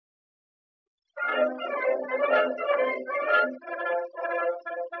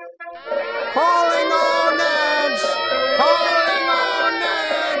Calling all nerds! Calling all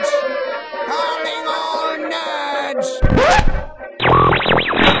nerds! Calling all nerds!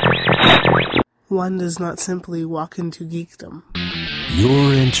 One does not simply walk into geekdom.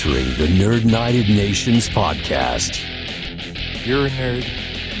 You're entering the Nerd United Nations podcast. You're a nerd.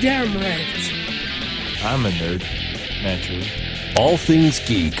 Damn right. I'm a nerd, naturally. All things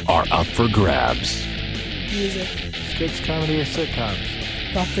geek are up for grabs. Music. Sketch comedy or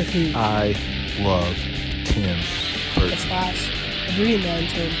sitcoms. Doctor Who. I love Tim The Burton. Flash. The Green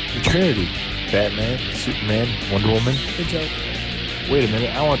Lantern. The Trinity. Batman, Superman, Wonder Woman. The Joker. Wait a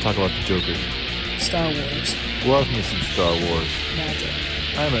minute, I want to talk about the Joker. Star Wars. Love me some Star Wars. Magic.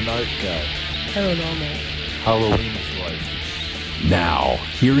 I'm an art guy. Paranormal. Halloween is life. Now,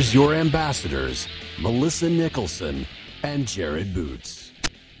 here's your ambassadors, Melissa Nicholson and Jared Boots.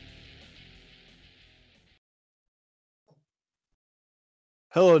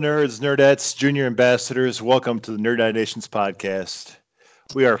 Hello, nerds, nerdettes, junior ambassadors. Welcome to the Nerd United Nations podcast.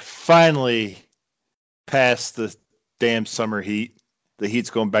 We are finally past the damn summer heat. The heat's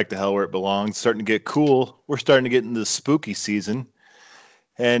going back to hell where it belongs. It's starting to get cool. We're starting to get into the spooky season.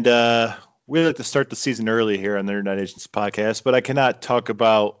 And we like to start the season early here on the Nerd United Nations podcast, but I cannot talk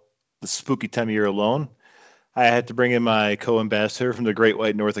about the spooky time of year alone. I had to bring in my co-ambassador from the Great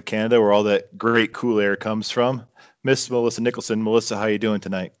White North of Canada, where all that great cool air comes from. Miss Melissa Nicholson. Melissa, how you doing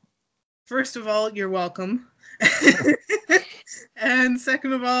tonight? First of all, you're welcome. And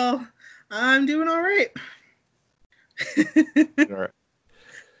second of all, I'm doing all right. All right.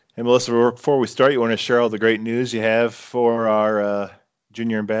 And Melissa, before we start, you want to share all the great news you have for our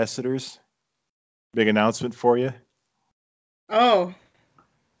junior ambassadors? Big announcement for you. Oh,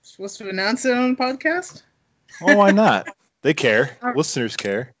 supposed to announce it on the podcast? Oh, why not? They care. All right. Listeners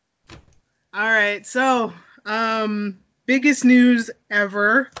care. All right, so biggest news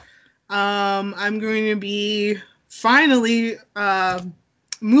ever. I'm going to be finally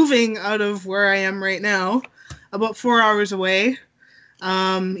moving out of where I am right now, about 4 hours away,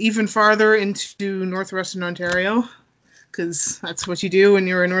 even farther into northwestern Ontario, because that's what you do when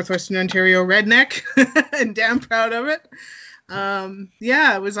you're a northwestern Ontario redneck, and damn proud of it.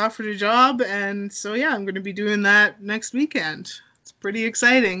 I was offered a job, and so yeah, I'm going to be doing that next weekend. It's pretty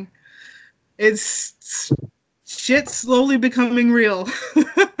exciting. It's shit slowly becoming real.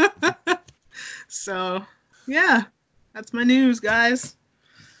 So, yeah, that's my news, guys.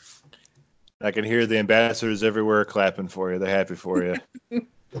 I can hear the ambassadors everywhere clapping for you. They're happy for you.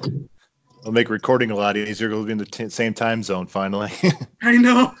 It'll make recording a lot easier. We'll be in the same time zone finally. I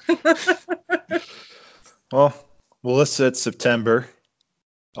know. Well, Melissa, it's September.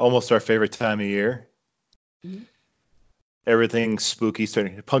 Almost our favorite time of year. Mhm. Everything's spooky,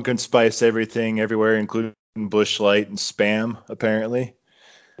 starting pumpkin spice everything everywhere, including Bush Light and Spam, apparently.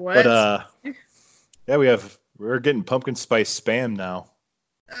 What? But yeah, we're getting pumpkin spice Spam now.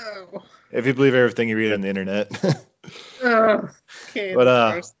 Oh. If you believe everything you read on the internet. Oh. Okay. But,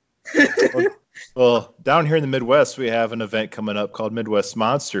 that's gross. well, down here in the Midwest, we have an event coming up called Midwest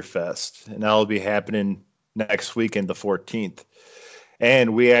Monster Fest, and that'll be happening next weekend, the 14th.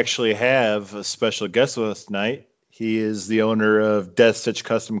 And we actually have a special guest with us tonight. He is the owner of Death Stitch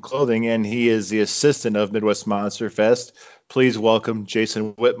Custom Clothing, and he is the assistant of Midwest Monster Fest. Please welcome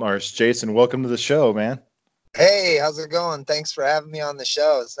Jason Whitmarsh. Jason, welcome to the show, man. Hey, how's it going? Thanks for having me on the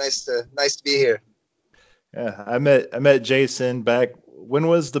show. It's nice to be here. Yeah, I met Jason back. When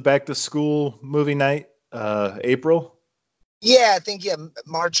was the back to school movie night? April? Yeah, I think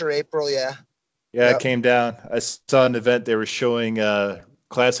March or April. Yeah. Yeah, Yep. I came down. I saw an event they were showing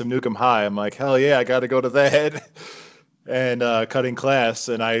Class of Nukem High. I'm like, hell yeah, I got to go to that. And Cutting Class,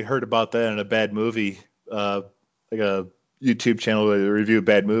 and I heard about that in a bad movie, like a YouTube channel where they review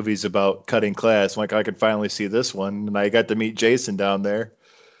bad movies about Cutting Class. I'm like, I could finally see this one, and I got to meet Jason down there.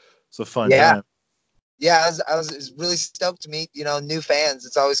 It's a fun time. Yeah, I was really stoked to meet new fans.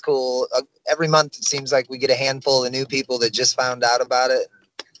 It's always cool. Every month it seems like we get a handful of new people that just found out about it.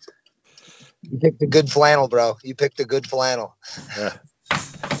 You picked a good flannel, bro. You picked a good flannel. Yeah.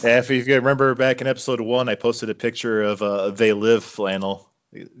 Yeah, if you remember back in episode 1, I posted a picture of a They Live flannel.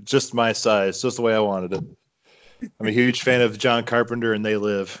 Just my size, just the way I wanted it. I'm a huge fan of John Carpenter and They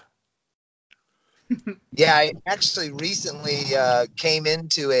Live. Yeah, I actually recently came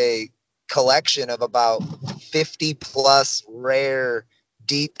into a collection of about 50 plus rare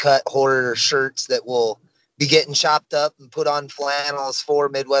deep cut horror shirts that will be getting chopped up and put on flannels for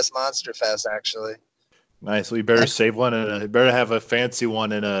Midwest Monster Fest, actually. Nice. Well, you better save one, and you better have a fancy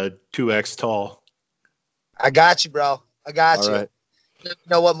one in a 2X tall. I got you, bro. I got All you. right.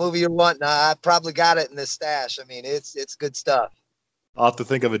 know what movie you're wanting. I probably got it in this stash. I mean, it's good stuff. I'll have to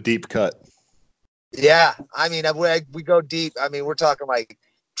think of a deep cut. Yeah, I mean, we go deep. I mean, we're talking like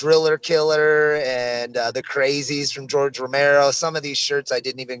Driller Killer and the Crazies from George Romero. Some of these shirts I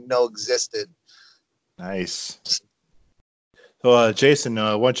didn't even know existed. Nice. So, Jason,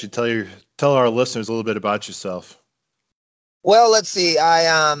 why don't you tell our listeners a little bit about yourself? Well, let's see.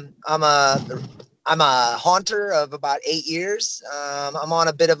 I'm a haunter of about 8 years. I'm on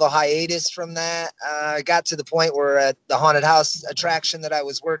a bit of a hiatus from that. I got to the point where at the haunted house attraction that I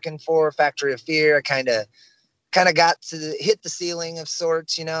was working for, Factory of Fear, I kind of got to hit the ceiling of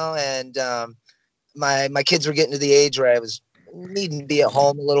sorts, and my kids were getting to the age where I was needing to be at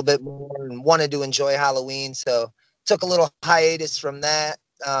home a little bit more and wanted to enjoy Halloween. So took a little hiatus from that.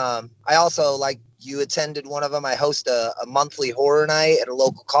 I also, like you attended one of them, I host a monthly horror night at a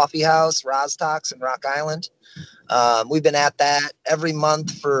local coffee house, Roztalks in Rock Island. We've been at that every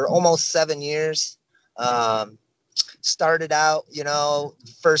month for almost 7 years. Started out,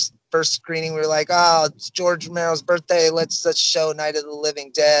 first screening, we were like, oh, it's George Romero's birthday. Let's show Night of the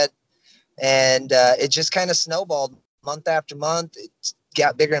Living Dead. And it just kind of snowballed month after month. It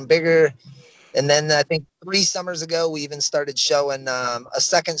got bigger and bigger. And then I think 3 summers ago, we even started showing a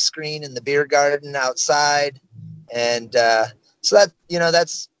second screen in the beer garden outside. And so that,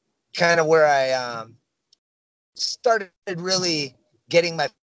 that's kind of where I started really getting my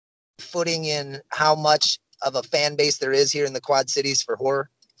footing in how much of a fan base there is here in the Quad Cities for horror.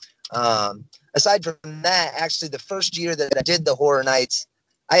 Aside from that, actually, the first year that I did the horror nights,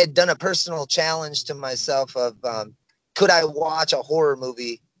 I had done a personal challenge to myself of could I watch a horror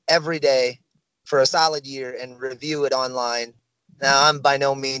movie every day for a solid year and review it online. Now, I'm by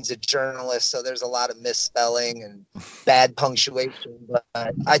no means a journalist, so there's a lot of misspelling and bad punctuation, but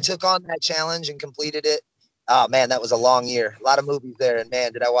I took on that challenge and completed it. Oh man, that was a long year. A lot of movies there, and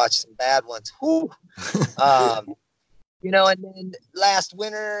man, did I watch some bad ones. Whew. And then last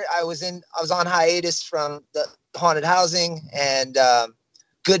winter I was on hiatus from the haunted housing, and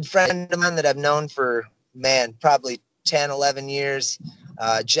good friend of mine that I've known for, probably 10, 11 years,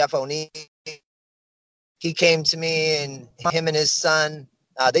 Jeff O'Neill. He came to me, and him and his son,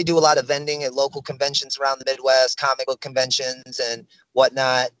 they do a lot of vending at local conventions around the Midwest, comic book conventions and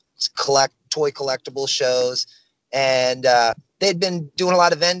whatnot, toy collectible shows. And they'd been doing a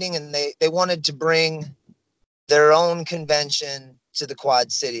lot of vending, and they wanted to bring their own convention to the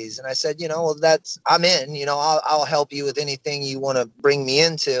Quad Cities. And I said, well, I'm in, I'll help you with anything you want to bring me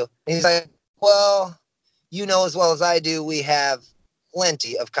into. And he's like, well, as well as I do, we have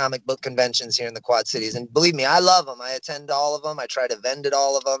plenty of comic book conventions here in the Quad Cities. And believe me, I love them. I attend all of them. I try to vend at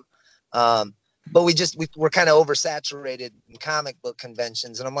all of them. But we're kind of oversaturated in comic book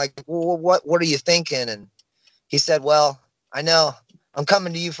conventions. And I'm like, well, what are you thinking? And he said, well, I know I'm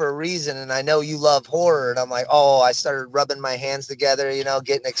coming to you for a reason, and I know you love horror. And I'm like, oh, I started rubbing my hands together,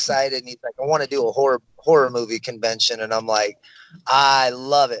 getting excited. And he's like, I want to do a horror movie convention. And I'm like, I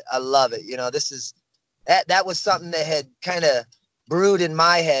love it. I love it. That was something that had kind of brewed in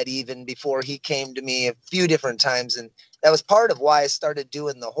my head even before he came to me a few different times. And that was part of why I started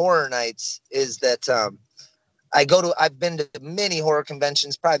doing the horror nights, is that I've been to many horror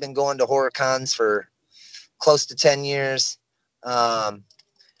conventions, probably been going to horror cons for close to 10 years.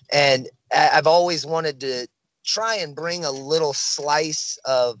 And I've always wanted to try and bring a little slice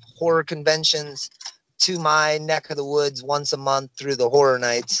of horror conventions to my neck of the woods once a month through the horror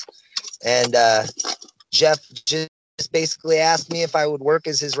nights. And Jeff just basically asked me if I would work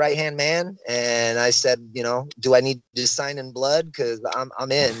as his right-hand man. And I said, do I need to sign in blood? Because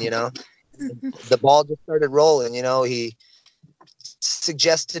I'm in, The ball just started rolling. He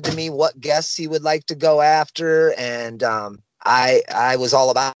suggested to me what guests he would like to go after. And I was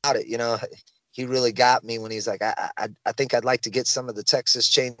all about it. He really got me when he's like, I think I'd like to get some of the Texas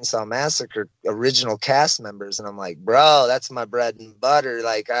Chainsaw Massacre original cast members. And I'm like, bro, that's my bread and butter.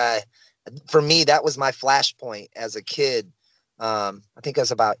 For me, that was my flashpoint as a kid. I think I was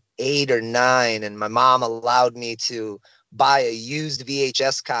about 8 or 9, and my mom allowed me to buy a used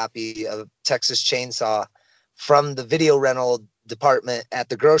VHS copy of Texas Chainsaw from the video rental department at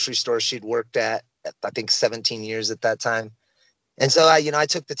the grocery store she'd worked at, I think 17 years at that time. And so I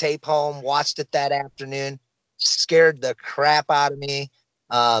took the tape home, watched it that afternoon, scared the crap out of me.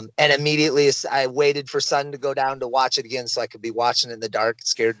 And immediately I waited for sun to go down to watch it again so I could be watching in the dark. It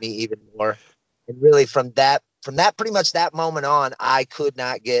scared me even more. And really from that pretty much that moment on, I could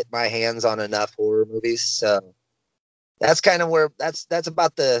not get my hands on enough horror movies. So that's kind of where that's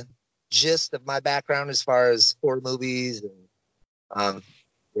about the gist of my background as far as horror movies. And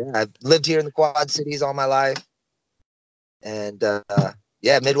I've lived here in the Quad Cities all my life. And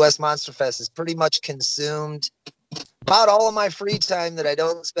yeah, Midwest Monster Fest has pretty much consumed about all of my free time that I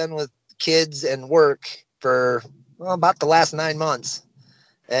don't spend with kids and work for about the last 9 months.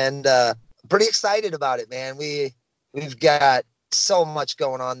 And pretty excited about it, man. We've got so much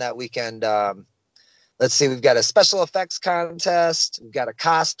going on that weekend. Let's see, we've got a special effects contest, we've got a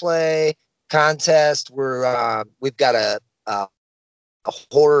cosplay contest, we've got a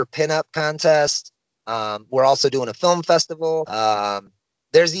horror pinup contest. We're also doing a film festival.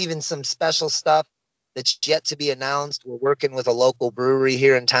 There's even some special stuff that's yet to be announced. We're working with a local brewery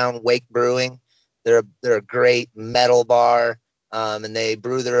here in town, Wake Brewing. They're a great metal bar, and they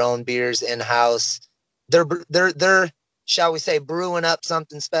brew their own beers in house. They're shall we say brewing up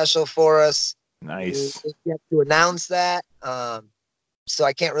something special for us. Nice. We get to announce that. So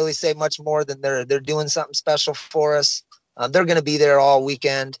I can't really say much more than they're doing something special for us. They're going to be there all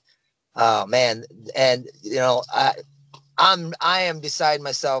weekend. Oh man. And you know, I am beside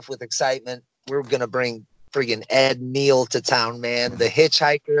myself with excitement. We're going to bring friggin' Ed Neal to town, man. The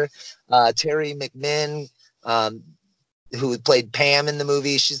Hitchhiker, Terry McMinn, who played Pam in the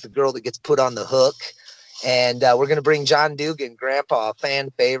movie. She's the girl that gets put on the hook. And we're going to bring John Dugan, Grandpa, a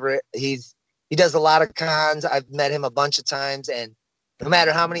fan favorite. He does a lot of cons. I've met him a bunch of times, and no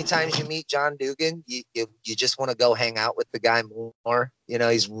matter how many times you meet John Dugan, you just want to go hang out with the guy more. You know,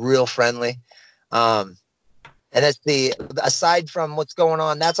 he's real friendly. And that's aside from what's going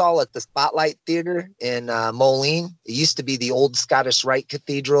on, that's all at the Spotlight Theater in Moline. It used to be the old Scottish Rite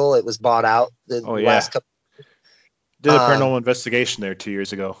Cathedral. It was bought out the last couple. Did a paranormal investigation there 2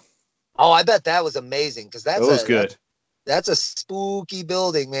 years ago. Oh, I bet that was amazing, because that was good. That's a spooky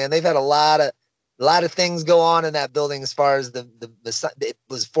building, man. They've had a lot of things go on in that building as far as it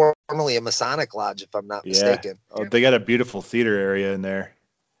was formerly a Masonic lodge, if I'm not mistaken. Oh, they got a beautiful theater area in there.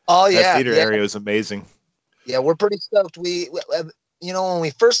 Oh yeah, that theater area is amazing. Yeah, we're pretty stoked. We you know, when we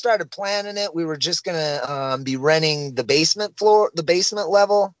first started planning it, we were just gonna be renting the basement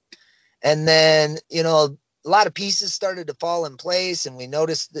level, and then you know, a lot of pieces started to fall in place, and we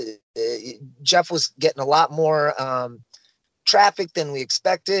noticed that Jeff was getting a lot more traffic than we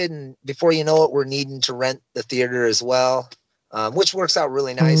expected, and before you know it, we're needing to rent the theater as well, which works out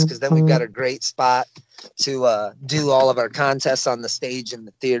really nice, because then we've got a great spot to do all of our contests on the stage in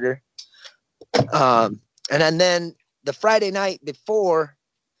the theater. And then the Friday night before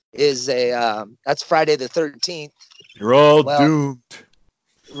is that's Friday the 13th. You're all doomed,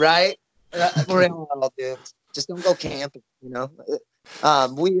 right? We're all doomed. Just don't go camping, you know.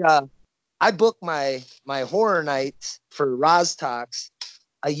 I book my horror nights for Roz Talks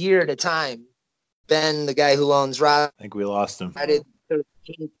a year at a time. Ben, the guy who owns Roz, I think we lost him. I did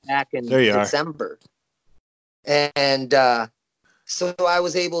 13th back in there you December. And so I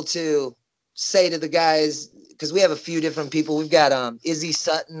was able to say to the guys, because we have a few different people. We've got Izzy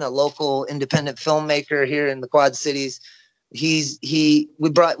Sutton, a local independent filmmaker here in the Quad Cities.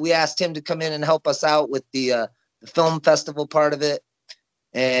 We asked him to come in and help us out with the film festival part of it.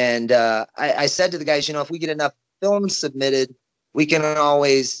 And I said to the guys, you know, if we get enough films submitted, we can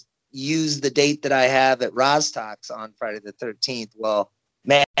always use the date that I have at Roz Talks on Friday the 13th. Well,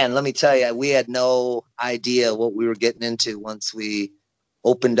 man, let me tell you, we had no idea what we were getting into once we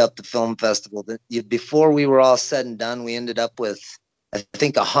opened up the film festival. Before we were all said and done, we ended up with, I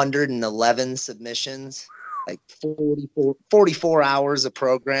think, 111 submissions, like 44 hours of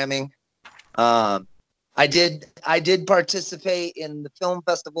programming. I did participate in the film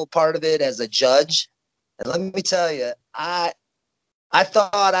festival part of it as a judge. And let me tell you, I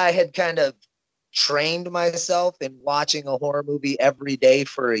thought I had kind of trained myself in watching a horror movie every day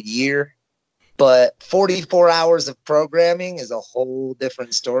for a year. But 44 hours of programming is a whole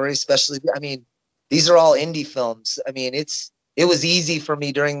different story, especially, I mean, these are all indie films. I mean, it was easy for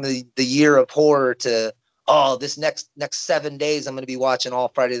me during the year of horror to, this next 7 days, I'm going to be watching all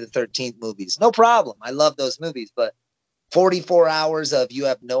Friday the 13th movies. No problem. I love those movies, but 44 hours of you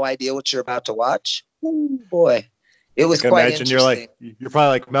have no idea what you're about to watch. Ooh, boy, it was quite interesting. You're probably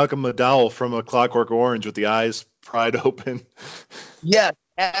like Malcolm McDowell from A Clockwork Orange with the eyes pried open. Yeah,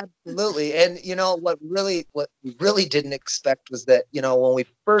 absolutely. And you know what we really didn't expect was that, you know, when we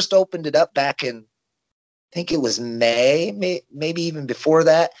first opened it up back in, I think it was May, maybe even before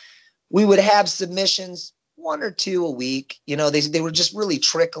that, we would have submissions 1 or 2 a week. You know, they were just really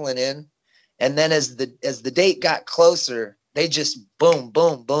trickling in. And then as the date got closer, they just boom,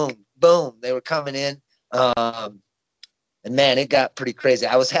 boom, boom, boom. They were coming in. And man, it got pretty crazy.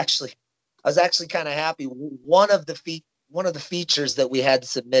 I was actually kind of happy. One of the features that we had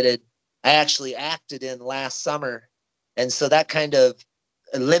submitted, I actually acted in last summer. And so that kind of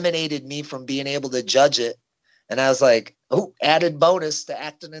eliminated me from being able to judge it. And I was like, oh, added bonus to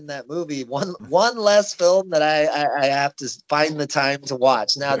acting in that movie. One less film that I have to find the time to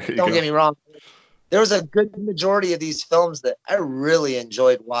watch. Now, don't get me wrong. There was a good majority of these films that I really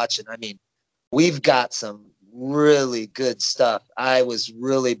enjoyed watching. I mean, we've got some really good stuff. I was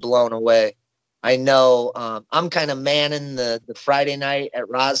really blown away. I know I'm kind of manning the Friday night at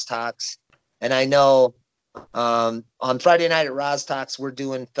Roztalks, and I know on Friday night at Roztalks, we're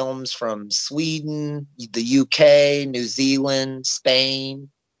doing films from Sweden, the UK, New Zealand, Spain,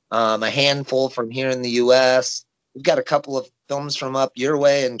 a handful from here in the US. We've got a couple of films from up your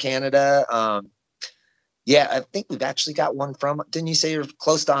way in Canada. Yeah, I think we've actually got one from, didn't you say you're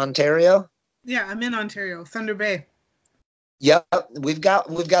close to Ontario? Yeah, I'm in Ontario, Thunder Bay. Yep, we've got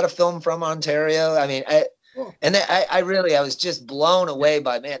a film from Ontario. I mean, I was just blown away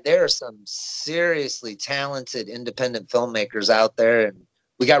by, man, there are some seriously talented independent filmmakers out there, and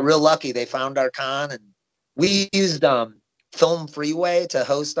we got real lucky. They found our con, and we used Film Freeway to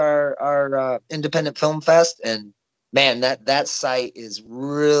host our independent film fest, and man, that site is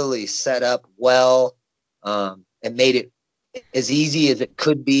really set up well. It made it as easy as it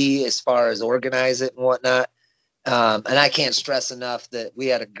could be as far as organize it and whatnot. And I can't stress enough that we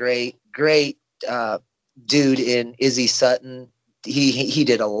had a great dude in Izzy Sutton. He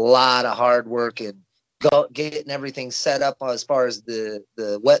did a lot of hard work in getting everything set up as far as the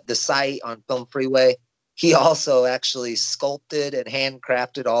site on Film Freeway. He also actually sculpted and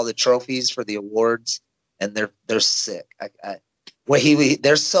handcrafted all the trophies for the awards, and they're sick.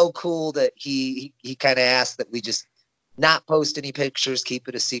 They're so cool that he kind of asked that we just not post any pictures, keep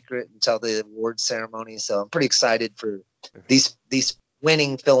it a secret until the award ceremony. So I'm pretty excited for these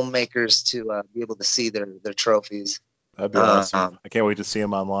winning filmmakers to be able to see their trophies. That'd be awesome. I can't wait to see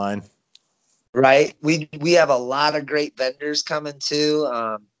them online. Right. We have a lot of great vendors coming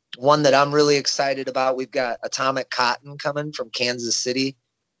too. One that I'm really excited about, we've got Atomic Cotton coming from Kansas City.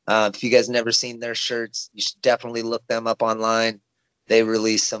 If you guys never seen their shirts, you should definitely look them up online. They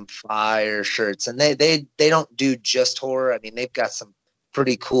release some fire shirts, and they don't do just horror. I mean, they've got some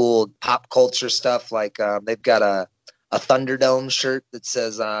pretty cool pop culture stuff. Like they've got a Thunderdome shirt that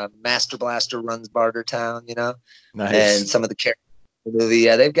says Master Blaster runs Bartertown, you know. Nice. And some of the characters in the movie.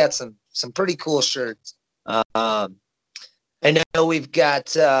 Yeah, they've got some pretty cool shirts. I know we've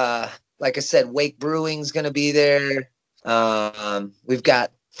got, like I said, Wake Brewing's going to be there. We've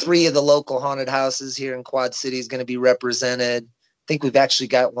got 3 of the local haunted houses here in Quad City is going to be represented. I think we've actually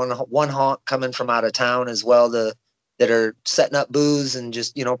got one haunt coming from out of town as well that are setting up booths and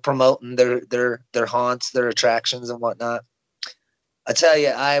just, you know, promoting their haunts, their attractions and whatnot. I tell you,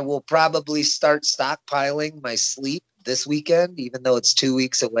 I will probably start stockpiling my sleep this weekend, even though it's 2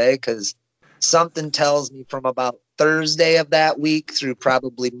 weeks away, because something tells me from about Thursday of that week through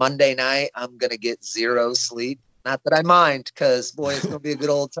probably Monday night, I'm going to get 0 sleep. Not that I mind, because, boy, it's going to be a good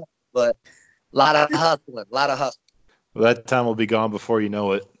old time, but a lot of hustling. Well, that time will be gone before you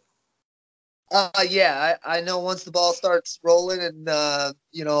know it. Yeah, I know once the ball starts rolling and,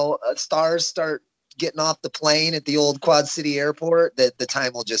 you know, stars start getting off the plane at the old Quad City airport, that the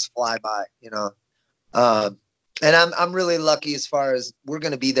time will just fly by, you know. And I'm really lucky as far as we're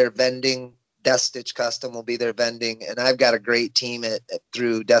going to be there vending. Death Stitch Custom will be there vending, and I've got a great team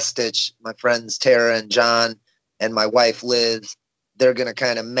through Death Stitch. My friends Tara and John and my wife Liz, they're going to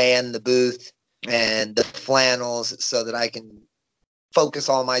kind of man the booth and the flannels so that I can focus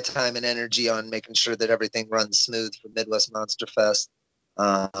all my time and energy on making sure that everything runs smooth for Midwest Monster Fest.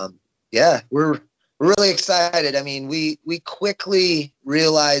 Yeah, we're really excited. I mean, we quickly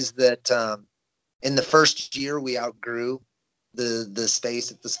realized that in the first year we outgrew the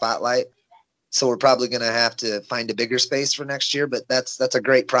space at the Spotlight. So we're probably going to have to find a bigger space for next year, but that's a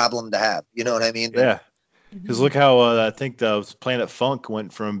great problem to have. You know what I mean? Yeah. Because look how I think the Planet Funk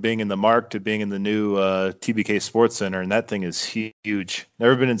went from being in the Mark to being in the new TBK Sports Center, and that thing is huge.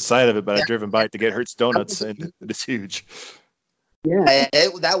 Never been inside of it, but I've driven by it to get Hertz Donuts, and it is huge. Yeah,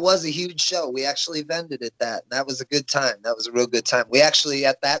 that was a huge show. We actually vended at that. That was a good time. That was a real good time. We actually,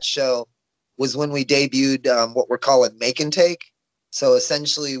 at that show, was when we debuted what we're calling Make and Take. So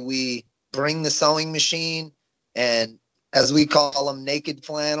essentially, we bring the sewing machine and, as we call them, naked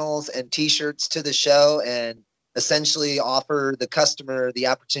flannels and T-shirts to the show, and essentially offer the customer the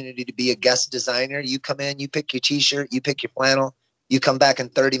opportunity to be a guest designer. You come in, you pick your T-shirt, you pick your flannel, you come back in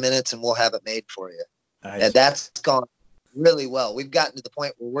 30 minutes, and we'll have it made for you. Nice. And that's gone really well. We've gotten to the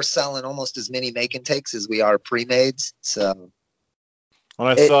point where we're selling almost as many make and takes as we are pre-mades. So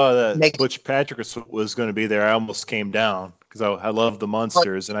when I saw that Butch Patrick was going to be there, I almost came down because I love the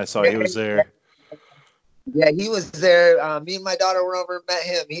Munsters, and I saw he was there. Yeah, he was there. Me and my daughter were over and met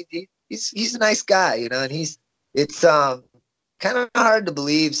him. He's a nice guy, you know, and he's It's kind of hard to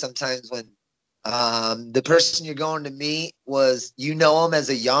believe sometimes when the person you're going to meet was, you know, him as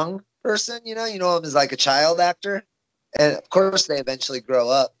a young person, you know him as like a child actor, and of course they eventually grow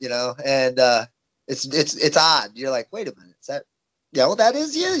up, you know, and it's odd. You're like, wait a minute, is that, yeah, well, that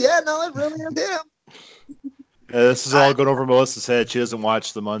is you, yeah, no, it really is him. Yeah, this is all going over Melissa's head. She doesn't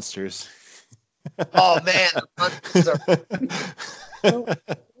watch the Munsters. Oh man, the Munsters are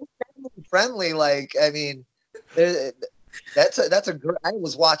friendly. Like, I mean, that's a great. I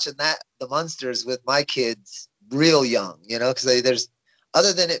was watching the Munsters with my kids real young, you know, because there's,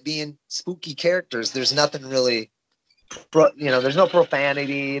 other than it being spooky characters, there's nothing really, you know, there's no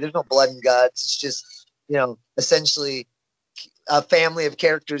profanity, there's no blood and guts. It's just, you know, essentially a family of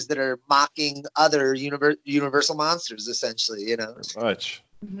characters that are mocking other universal monsters, essentially, you know. Very much.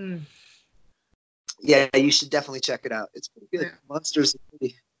 Mm-hmm. Yeah, you should definitely check it out. It's pretty good. Yeah. Monsters are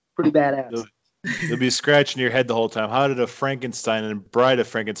pretty badass. You'll be scratching your head the whole time. How did a Frankenstein and Bride of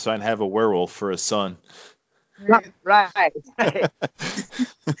Frankenstein have a werewolf for a son? Right.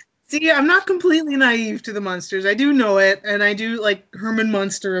 See, I'm not completely naive to the Munsters. I do know it, and I do like Herman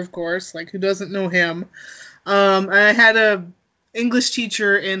Munster, of course. Like, who doesn't know him? I had a English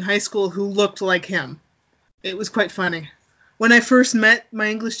teacher in high school who looked like him. It was quite funny. When I first met my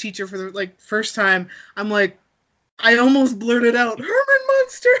English teacher for the first time, I'm like, I almost blurted out, Herman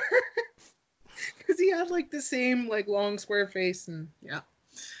Munster, because he had like the same like long square face, and yeah.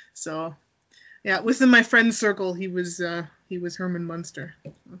 So, yeah, within my friend circle, he was Herman Munster.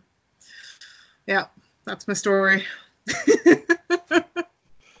 Yeah, that's my story.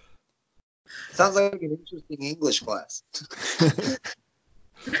 Sounds like an interesting English class.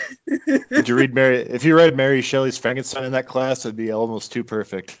 Did you read if you read Mary Shelley's Frankenstein in that class, it'd be almost too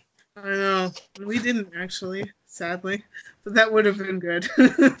perfect. I know. We didn't actually, sadly, but that would have been good.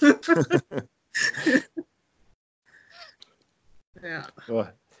 Yeah.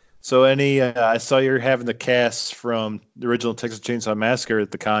 So I saw you're having the cast from the original Texas Chainsaw Massacre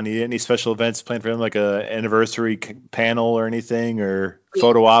at the con. You had any special events planned for them, like a anniversary panel or anything, or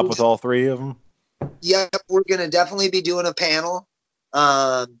photo op with all three of them? Yep, we're going to definitely be doing a panel.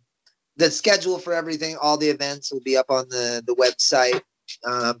 The schedule for everything, all the events will be up on the website,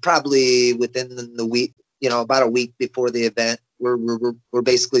 probably within the week, you know, about a week before the event. We're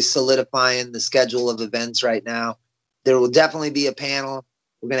basically solidifying the schedule of events right now. There will definitely be a panel.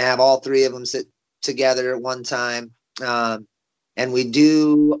 We're going to have all three of them sit together at one time. And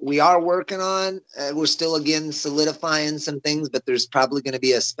we are working on, we're still, again, solidifying some things, but there's probably going to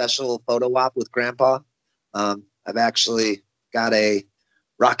be a special photo op with Grandpa. I've actually got a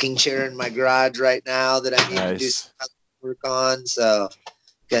rocking chair in my garage right now that I need to do some work on. So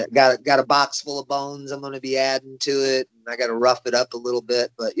got a box full of bones I'm going to be adding to it. And I got to rough it up a little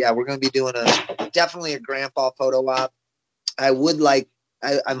bit. But yeah, we're going to be doing definitely a Grandpa photo op.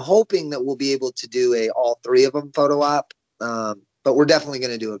 I'm hoping that we'll be able to do all three of them photo op. But we're definitely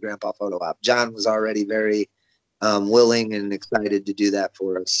going to do a Grandpa photo op. John was already very willing and excited to do that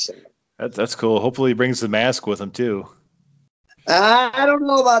for us. So. That's cool. Hopefully he brings the mask with him too. I don't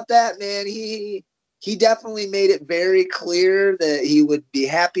know about that, man. He definitely made it very clear that he would be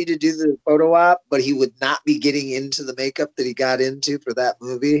happy to do the photo op, but he would not be getting into the makeup that he got into for that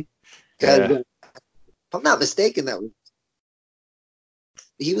movie. Because if I'm not mistaken,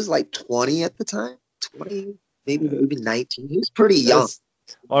 he was like 20 at the time. 20, maybe 19. He was pretty young.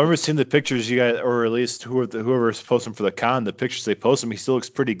 Well, I remember seeing the pictures you guys, or at least whoever's posting for the con, the pictures they post him. He still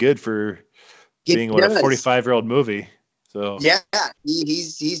looks pretty good for being a 45-year-old movie. So yeah,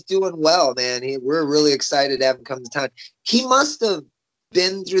 he's doing well, man. We're really excited to have him come to town. He must have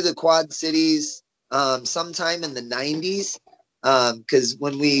been through the Quad Cities sometime in the 90s, because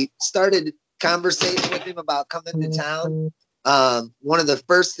when we started conversating with him about coming to town, one of the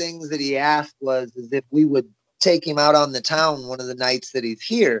first things that he asked was if we would take him out on the town one of the nights that he's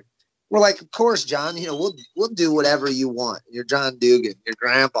here. We're like, of course, John. You know, we'll do whatever you want. You're John Dugan, your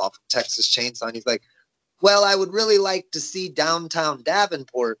grandpa from Texas Chainsaw. And he's like, well, I would really like to see downtown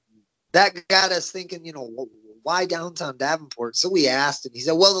Davenport. That got us thinking, you know, why downtown Davenport? So we asked him. He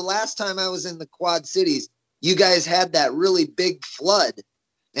said, well, the last time I was in the Quad Cities, you guys had that really big flood,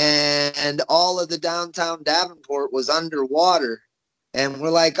 and all of the downtown Davenport was underwater. And we're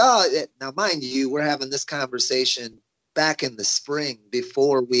like, oh, now mind you, we're having this conversation back in the spring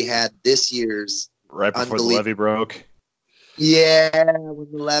before we had this year's. Right before the levee broke. Yeah,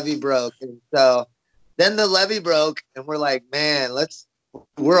 when the levee broke. And so then the levee broke, and we're like, man,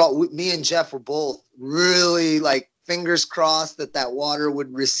 me and Jeff were both really like fingers crossed that water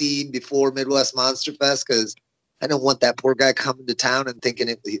would recede before Midwest Monster Fest, because I don't want that poor guy coming to town and thinking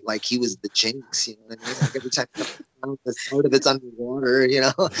it like he was the jinx, you know what I mean? Like every time he comes to town, the start of it's underwater, you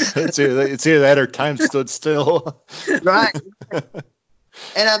know? It's either that or time stood still. Right.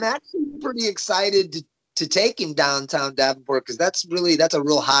 And I'm actually pretty excited to take him downtown Davenport, because that's a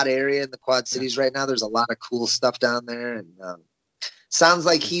real hot area in the Quad Cities right now. There's a lot of cool stuff down there, and sounds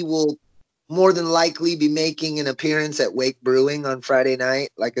like he will more than likely be making an appearance at Wake Brewing on Friday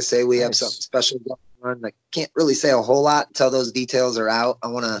night. Like I say, we have something special going on. I can't really say a whole lot until those details are out. I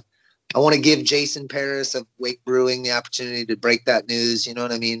want to give Jason Paris of Wake Brewing the opportunity to break that news. You know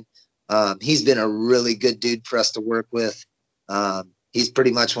what I mean? He's been a really good dude for us to work with. He's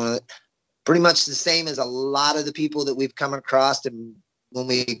pretty much the same as a lot of the people that we've come across. And when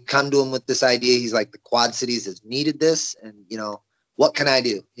we come to him with this idea, he's like, the Quad Cities has needed this, and you know, what can I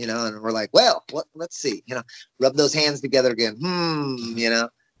do? You know, and we're like, well, let's see, you know, rub those hands together again. You know.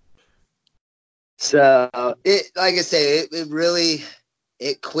 So it, like I say,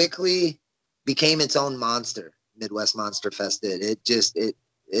 it quickly became its own monster. Midwest Monster Fest did. It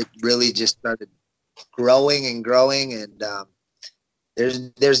really just started growing and growing, and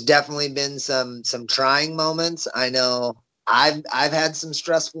there's definitely been some trying moments. I know I've had some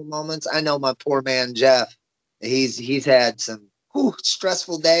stressful moments. I know my poor man Jeff, he's had some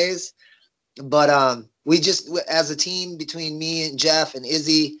stressful days, but we just, as a team between me and Jeff and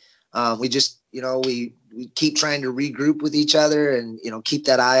Izzy, we just, you know, we keep trying to regroup with each other and, you know, keep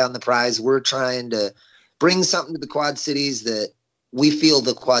that eye on the prize. We're trying to bring something to the Quad Cities that we feel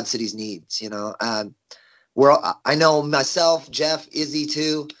the Quad Cities needs. You know, I know myself, Jeff, Izzy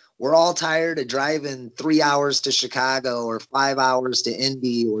too, we're all tired of driving 3 hours to Chicago or 5 hours to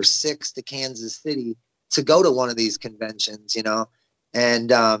Indy or 6 to Kansas City to go to one of these conventions, you know.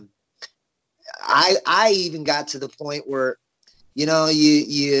 And I even got to the point where, you know,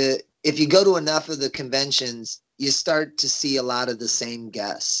 you if you go to enough of the conventions, you start to see a lot of the same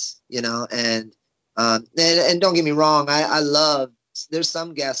guests, you know. And don't get me wrong, I love, there's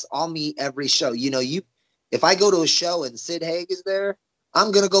some guests I'll meet every show. You know, if I go to a show and Sid Haig is there,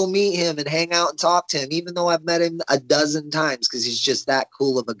 I'm going to go meet him and hang out and talk to him, even though I've met him a dozen times, because he's just that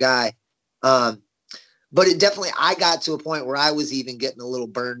cool of a guy. But it definitely, I got to a point where I was even getting a little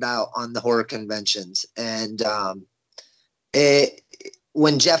burned out on the horror conventions. And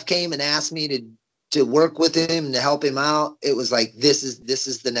when Jeff came and asked me to work with him and to help him out, it was like, this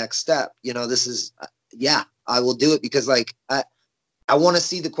is the next step. You know, this is, I will do it, because like, I want to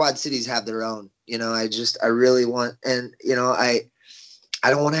see the Quad Cities have their own, you know. I really want, and you know, I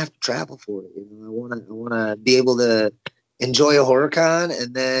don't want to have to travel for it. You know, I want to be able to enjoy a HorrorCon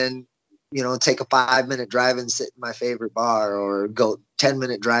and then, you know, take a 5-minute drive and sit in my favorite bar, or go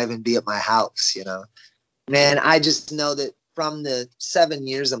 10-minute drive and be at my house. You know, man, I just know that from the 7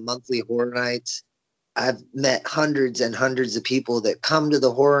 years of monthly horror nights, I've met hundreds and hundreds of people that come to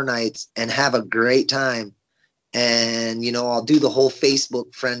the horror nights and have a great time. And, you know, I'll do the whole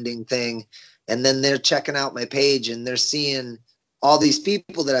Facebook friending thing, and then they're checking out my page and they're seeing all these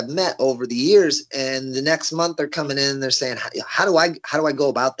people that I've met over the years. And the next month they're coming in and they're saying, how do I go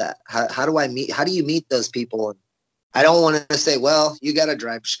about that? How do you meet those people? And I don't want to say, well, you got to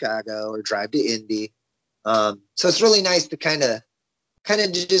drive to Chicago or drive to Indy. So it's really nice to kind of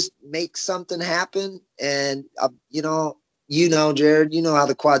just make something happen. And, you know, Jared, you know how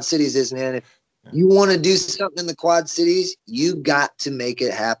the Quad Cities is, man. If you want to do something in the Quad Cities, you got to make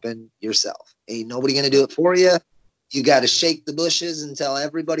it happen yourself. Ain't nobody going to do it for you. You got to shake the bushes until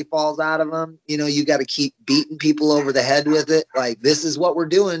everybody falls out of them. You know, you got to keep beating people over the head with it. Like, this is what we're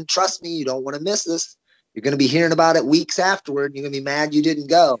doing. Trust me, you don't want to miss this. You're going to be hearing about it weeks afterward. You're going to be mad you didn't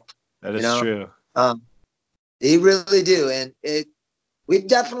go. That is true. They really do. And we've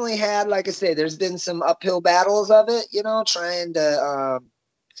definitely had, like I say, there's been some uphill battles of it, you know, trying to,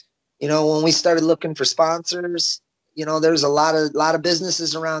 you know, when we started looking for sponsors, you know, there's a lot of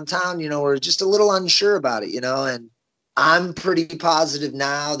businesses around town, you know, we're just a little unsure about it, you know, and I'm pretty positive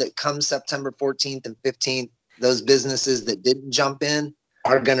now that come September 14th and 15th, those businesses that didn't jump in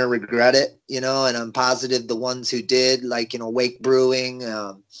are going to regret it, you know, and I'm positive the ones who did, like, you know, Wake Brewing,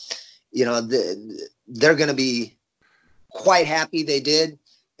 you know, they're going to be quite happy they did.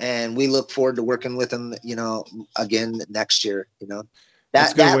 And we look forward to working with them, you know, again next year, you know.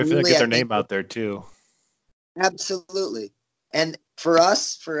 That's a good way for them to get their name out there too. Absolutely. And for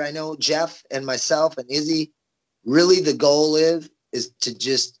us, I know Jeff and myself and Izzy, really the goal is to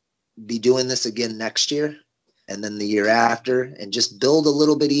just be doing this again next year and then the year after, and just build a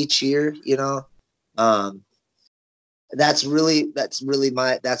little bit each year, you know. That's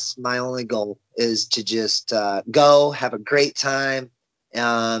my only goal, is to just go have a great time,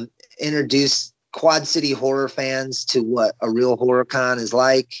 introduce Quad City horror fans to what a real horror con is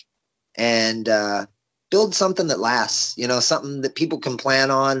like, and build something that lasts, something that people can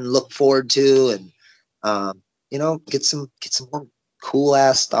plan on and look forward to, and get some more cool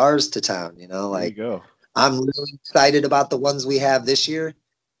ass stars to town. There you go. I'm really excited about the ones we have this year.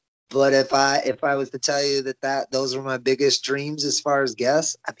 But if I was to tell you that those are my biggest dreams as far as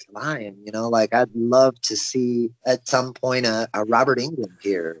guests, I'd be lying. I'd love to see at some point a Robert Englund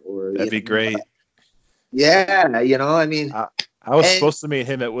here, or that'd be great. Yeah, I mean, I was supposed to meet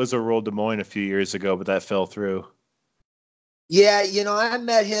him at Wizard World Des Moines a few years ago, but that fell through. Yeah, I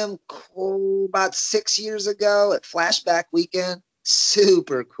met him about 6 years ago at Flashback Weekend.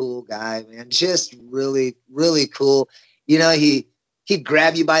 Super cool guy, man. Just really, really cool. He'd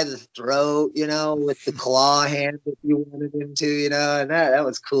grab you by the throat, with the claw hand if you wanted him to, and that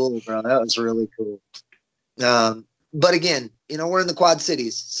was cool, bro. That was really cool. But again, we're in the Quad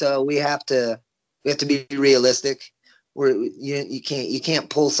Cities, so we have to be realistic. You can't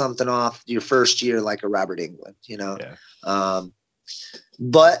pull something off your first year like a Robert Englund, Yeah.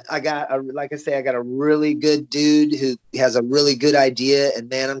 But I got a really good dude who has a really good idea, and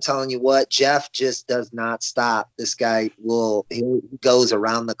man, I'm telling you what, Jeff just does not stop. This guy he goes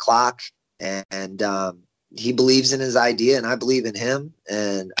around the clock, and he believes in his idea, and I believe in him.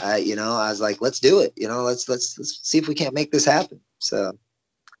 And I was like, let's do it. Let's see if we can't make this happen. So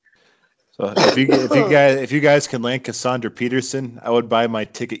if you guys can land Cassandra Peterson, I would buy my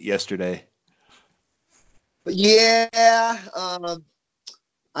ticket yesterday. But yeah,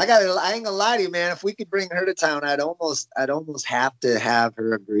 I ain't gonna lie to you, man. If we could bring her to town, I'd almost have to have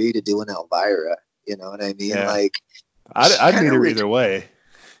her agree to do an Elvira. You know what I mean? Yeah. Like, I'd meet her either way.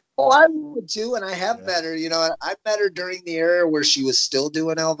 Oh, I would too, and I have met her. I met her during the era where she was still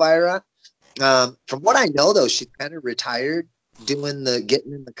doing Elvira. From what I know, though, she kind of retired doing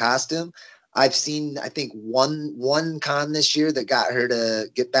getting in the costume. I've seen, I think, one con this year that got her to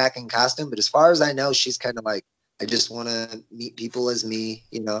get back in costume. But as far as I know, she's kind of like, I just want to meet people as me,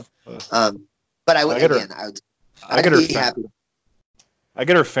 But I would, be happy. I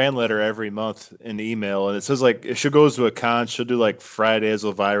get her fan letter every month in email, and it says like if she goes to a con, she'll do like Friday as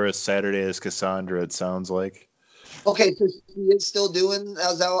Elvira, Saturday as Cassandra. It sounds like. Okay, so she is still doing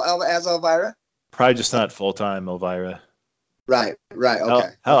as Elvira. Probably just not full time Elvira. Right. Okay.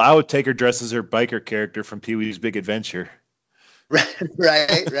 Hell, I would take her dressed as her biker character from Pee Wee's Big Adventure. Right.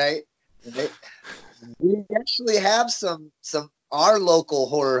 We actually have some our local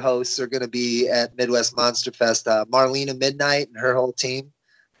horror hosts are going to be at Midwest Monster Fest. Marlena Midnight and her whole team.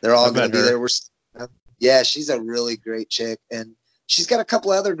 They're all going to be there. Yeah, she's a really great chick, and she's got a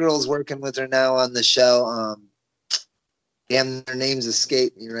couple other girls working with her now on the show. Damn, their names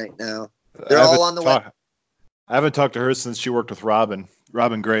escape me right now. They're all on the way. I haven't talked to her since she worked with Robin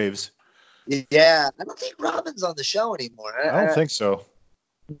Graves. Yeah, I don't think Robin's on the show anymore. I don't think so.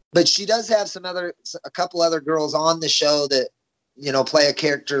 But she does have a couple other girls on the show that, play a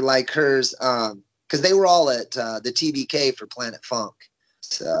character like hers. Because they were all at the TBK for Planet Funk.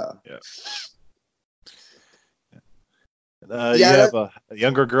 So. Yeah. You have a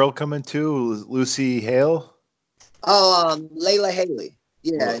younger girl coming too, Lucy Hale. Oh, Layla Haley.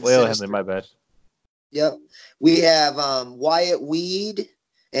 Yeah. Layla Haley, my bad. Yep. We have Wyatt Weed,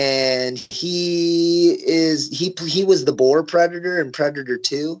 and he was the boar predator in Predator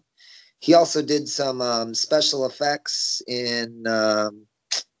 2. He also did some special effects in I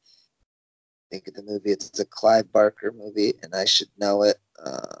think of the movie. It's a Clive Barker movie, and I should know it.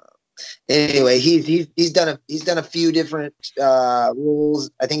 Anyway, he's done a few different roles.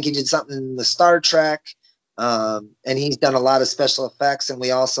 I think he did something in the Star Trek, and he's done a lot of special effects. And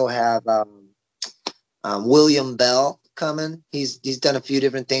we also have William Bell coming. He's done a few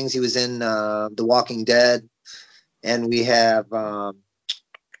different things. He was in The Walking Dead, and we have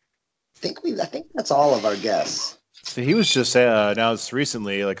I think that's all of our guests. So he was just announced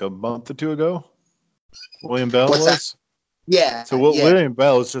recently, like a month or two ago. William Bell was. That? Yeah. So William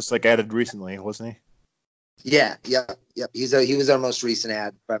Bell was just like added recently, wasn't he? Yeah. Yep. He was our most recent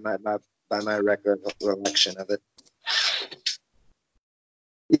ad by my recollection of it.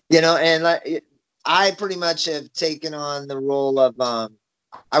 And I pretty much have taken on the role of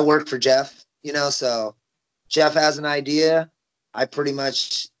I work for Jeff, so Jeff has an idea. I pretty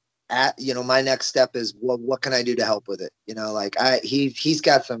much my next step is what can I do to help with it? He's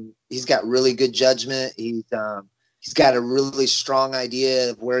got really good judgment. He's got a really strong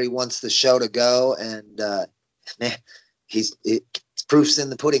idea of where he wants the show to go, and man, it's proof's in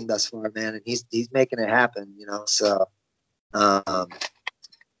the pudding thus far, man, and he's making it happen, so I'm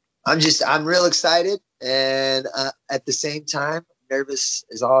real excited, and at the same time, nervous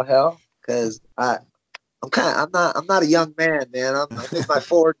as all hell, because I'm not a young man, man. I'm in my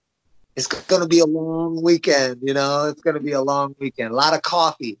 40s. It's going to be a long weekend, you know. It's going to be a long weekend. A lot of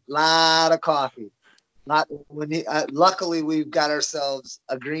coffee. Luckily, we've got ourselves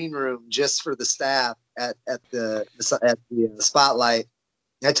a green room just for the staff at the Spotlight.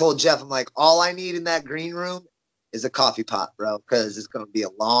 I told Jeff, I'm like, all I need in that green room is a coffee pot, bro, because it's going to be a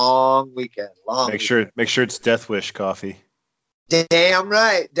long weekend. Make sure it's Death Wish coffee. Damn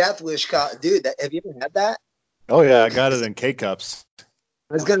right, Death Wish coffee, dude. Have you ever had that? Oh yeah, I got it in K-cups.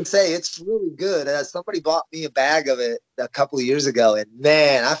 I was gonna say it's really good. Somebody bought me a bag of it a couple of years ago, and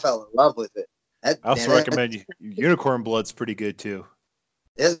man, I fell in love with it. I also recommend Unicorn Blood's pretty good too.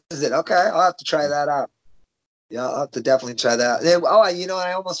 Is it? Okay, I'll have to try that out. Yeah, I'll have to definitely try that. Oh, you know,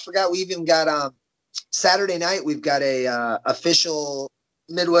 I almost forgot. We even got Saturday night. We've got a official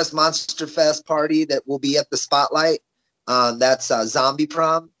Midwest Monster Fest party that will be at the Spotlight. That's Zombie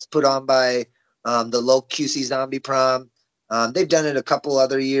Prom. It's put on by the local QC Zombie Prom. They've done it a couple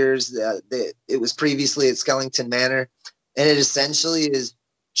other years. It was previously at Skellington Manor, and it essentially is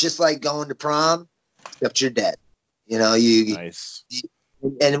just like going to prom, except you're dead. You know, nice.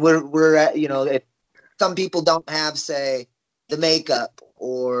 And we're at, you know, if some people don't have, say, the makeup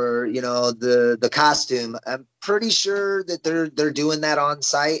or, you know, the costume, I'm pretty sure that they're doing that on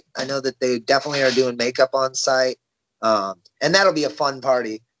site. I know that they definitely are doing makeup on site, and that'll be a fun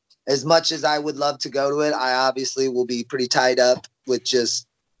party. As much as I would love to go to it, I obviously will be pretty tied up with just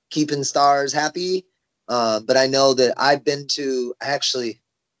keeping stars happy. But I know that I've been to, actually,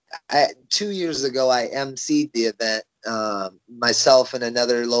 2 years ago, I emceed the event, myself and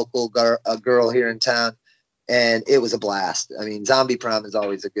another local girl here in town, and it was a blast. I mean, Zombie Prom is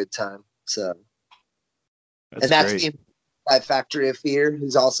always a good time. So, that's great. By Factory of Fear,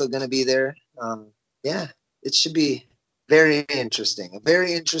 who's also going to be there. Yeah, it should be very interesting. A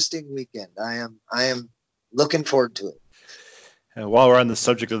very interesting weekend. I am looking forward to it. And while we're on the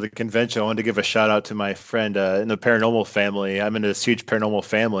subject of the convention, I wanted to give a shout out to my friend in the paranormal family. I'm in this huge paranormal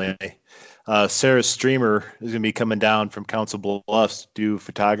family. Sarah Streamer is going to be coming down from Council Bluffs to do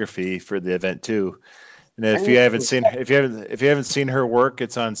photography for the event too. And if you haven't seen her work,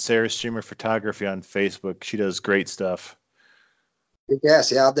 it's on Sarah Streamer Photography on Facebook. She does great stuff.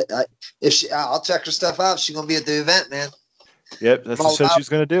 Yes, yeah. I'll check her stuff out. She's gonna be at the event, man. Yep, that's what she said she's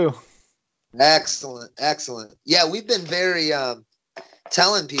gonna do. Excellent. Yeah, we've been very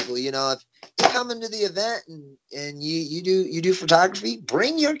telling people, you know, if you come into the event and you do photography,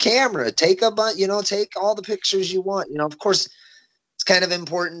 bring your camera, take all the pictures you want. You know, of course, it's kind of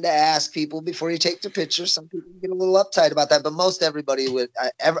important to ask people before you take the picture. Some people get a little uptight about that, but most everybody would.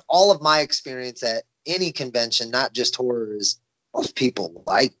 All of my experience at any convention, not just horror, is most people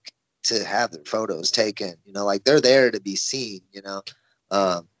like to have their photos taken, you know, like they're there to be seen, you know.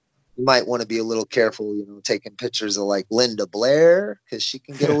 You might want to be a little careful, you know, taking pictures of like Linda Blair, because she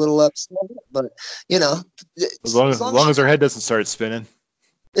can get a little upset, but you know, as long as her head doesn't start spinning.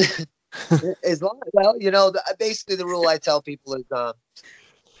 Well, you know, basically the rule I tell people is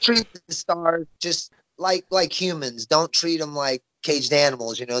treat the stars just like humans. Don't treat them like caged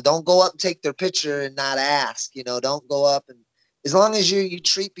animals, you know. Don't go up and take their picture and not ask, you know. Don't go up, and as long as you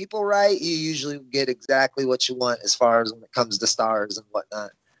treat people right, you usually get exactly what you want as far as when it comes to stars and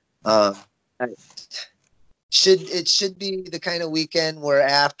whatnot. It should be the kind of weekend where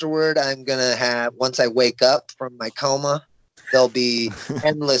afterward I'm gonna have, once I wake up from my coma, there'll be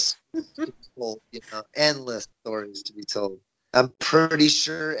endless stories to be told. I'm pretty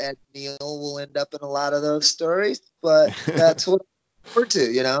sure Ed Neal will end up in a lot of those stories, but that's what we're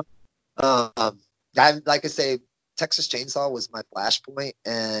to, you know. Like I say, Texas Chainsaw was my flashpoint,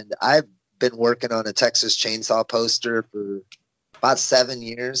 and I've been working on a Texas Chainsaw poster for about 7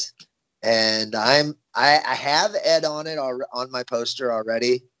 years, and I have Ed on it on my poster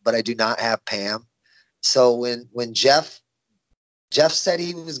already, but I do not have Pam. So when Jeff said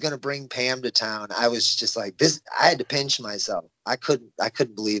he was going to bring Pam to town, I was just like this. I had to pinch myself. I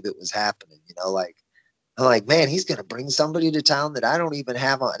couldn't believe it was happening. You know, like I'm like, man, he's going to bring somebody to town that I don't even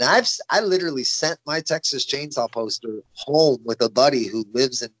have on. And I literally sent my Texas Chainsaw poster home with a buddy who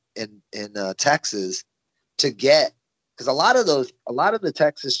lives in Texas to get. Because a lot of the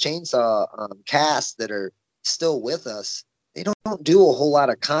Texas Chainsaw cast that are still with us, they don't do a whole lot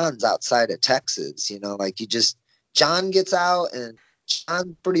of cons outside of Texas. You know, like John gets out, and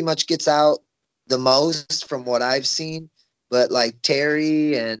John pretty much gets out the most from what I've seen. But like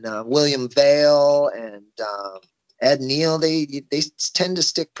Terry and William Vale and Ed Neal, they tend to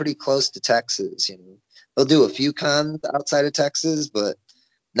stick pretty close to Texas. You know, they'll do a few cons outside of Texas, but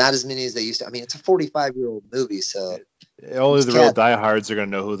not as many as they used to. I mean, it's a 45-year-old movie, so only the real diehards are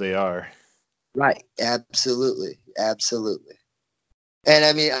going to know who they are. Right. Absolutely. Absolutely. And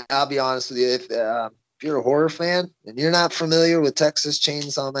I mean, I'll be honest with you. If you're a horror fan and you're not familiar with Texas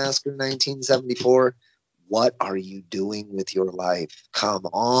Chainsaw Massacre 1974, what are you doing with your life? Come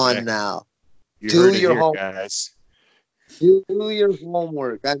on Yeah. now. You Do heard it your here, home- guys. Do your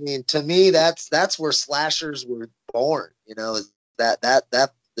homework. I mean, to me, that's where slashers were born. You know, is that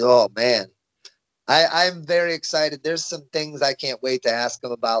oh man. I'm very excited. There's some things I can't wait to ask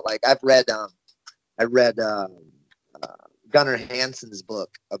him about. Like I read Gunnar Hansen's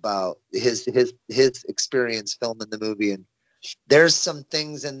book about his experience filming the movie, and there's some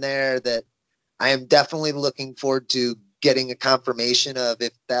things in there that I am definitely looking forward to getting a confirmation of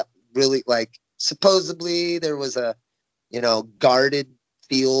if that really, like, supposedly there was a guarded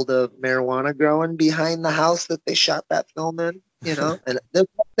field of marijuana growing behind the house that they shot that film in, and the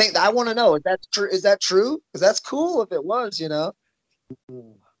thing I want to know, is that true? Is that true? Because that's cool if it was,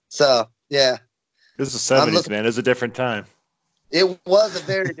 So yeah, This is the 70s, man. It was a different time. it was a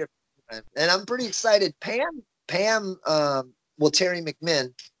very different time, and I'm pretty excited. Pam, Terry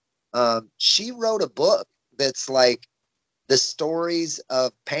McMinn, she wrote a book that's like the stories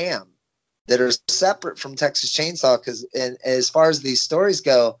of Pam that are separate from Texas Chainsaw. Because, and as far as these stories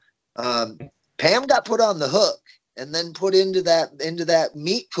go, Pam got put on the hook and then put into that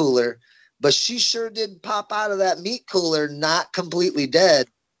meat cooler, but she sure did pop out of that meat cooler not completely dead.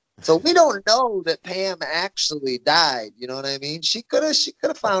 So we don't know that Pam actually died. You know what I mean? She could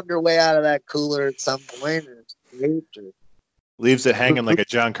have found her way out of that cooler at some point or escaped or... Leaves it hanging like a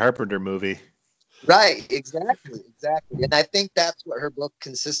John Carpenter movie. Right, exactly. And I think that's what her book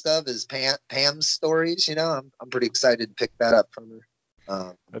consists of, is Pam's stories. I'm pretty excited to pick that up from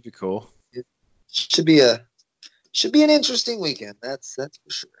her. That'd be cool. It should be an interesting weekend. That's for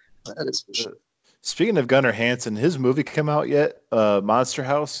sure. That is for sure. Speaking of Gunnar Hansen, his movie come out yet? Monster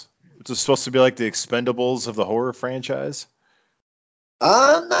House, which is supposed to be like the Expendables of the horror franchise.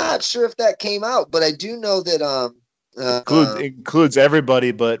 I'm not sure if that came out, but I do know that Includes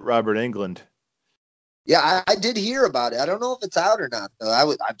everybody but Robert Englund. Yeah, I did hear about it. I don't know if it's out or not,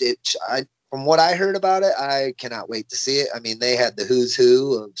 though. From what I heard about it, I cannot wait to see it. I mean, they had the who's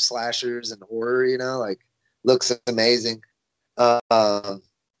who of slashers and horror. Looks amazing. My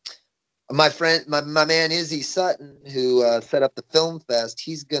friend, my man Izzy Sutton, who set up the Film Fest,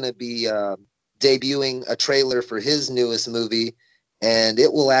 he's going to be debuting a trailer for his newest movie, and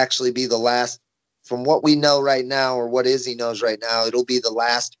it will actually be the last. From what we know right now, or what Izzy knows right now, it'll be the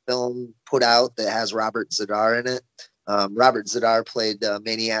last film put out that has Robert Z'Dar in it. Robert Z'Dar played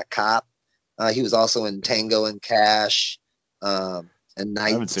Maniac Cop. He was also in Tango and Cash. And Night. I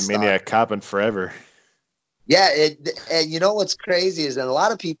haven't seen Maniac Cop in forever. Yeah, and you know what's crazy is that a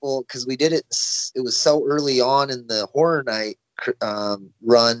lot of people, because we did it was so early on in the Horror Night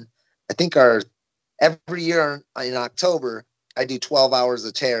run. I think every year in October, I do 12 Hours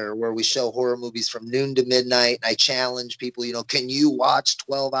of Terror, where we show horror movies from noon to midnight. And I challenge people, can you watch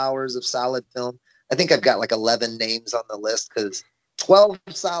 12 hours of solid film? I think I've got like 11 names on the list, because 12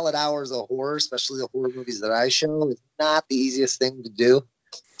 solid hours of horror, especially the horror movies that I show, is not the easiest thing to do.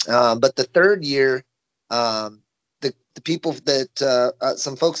 But the third year, the people that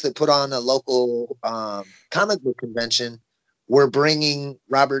some folks that put on a local comic book convention were bringing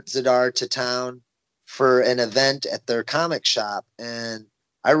Robert Z'Dar to town for an event at their comic shop, and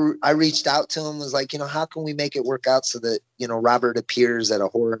I reached out to him, was like, how can we make it work out so that Robert appears at a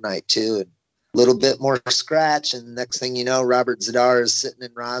horror night too, and a little bit more scratch, and next thing you know, Robert Z'Dar is sitting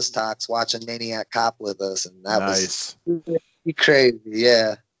in Rostox watching Maniac Cop with us, and that was crazy,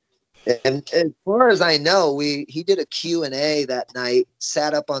 yeah. And as far as I know, he did a Q&A that night,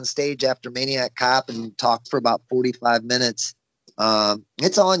 sat up on stage after Maniac Cop and talked for about 45 minutes.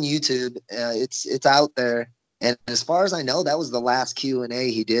 It's on YouTube. It's out there. And as far as I know, that was the last Q&A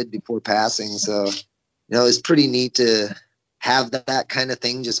he did before passing. So, it's pretty neat to have that kind of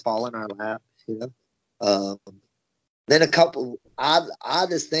thing just fall in our lap, Then a couple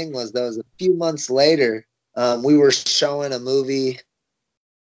oddest thing was a few months later, we were showing a movie.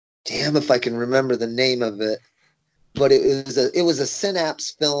 Damn if I can remember the name of it, but it was a Synapse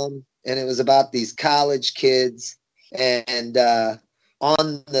film, and it was about these college kids, and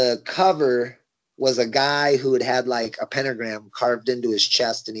on the cover was a guy who had like a pentagram carved into his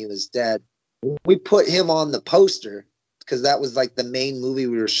chest, and he was dead. We put him on the poster because that was like the main movie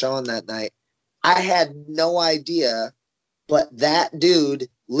we were showing that night. I had no idea, but that dude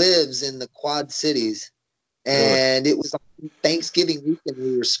lives in the Quad Cities. And it was on Thanksgiving weekend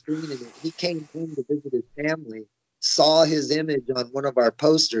we were screening it. He came home to visit his family, saw his image on one of our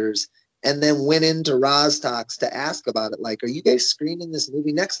posters, and then went into Roz Talks to ask about it. Like, are you guys screening this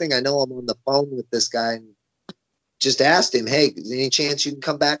movie? Next thing I know, I'm on the phone with this guy and just asked him, hey, is there any chance you can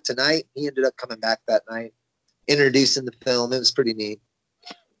come back tonight? He ended up coming back that night, introducing the film. It was pretty neat.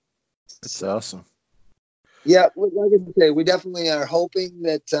 That's awesome. Yeah, like I say, we definitely are hoping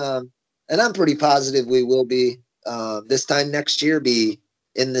that, and I'm pretty positive we will be this time next year be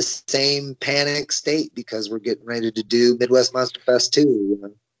in the same panic state because we're getting ready to do Midwest Monster Fest 2. You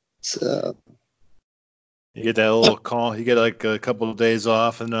know? So you get that little call. You get like a couple of days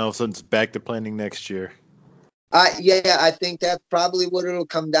off, and then all of a sudden it's back to planning next year. Yeah, I think that's probably what it'll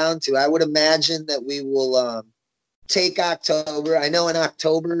come down to. I would imagine that we will take October. I know in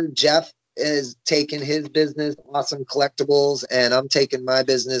October, Jeff is taking his business, Awesome Collectibles, and I'm taking my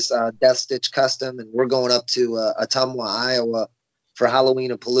business, Death Stitch Custom, and we're going up to Ottumwa, Iowa for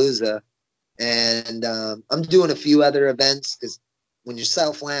Halloween-a-Palooza. And I'm doing a few other events because when you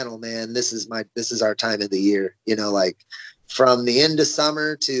sell flannel, man, this is our time of the year. You know, like from the end of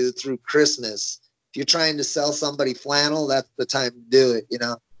summer through Christmas. If you're trying to sell somebody flannel, that's the time to do it. You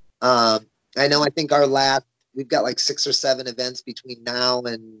know, I think we've got like 6 or 7 events between now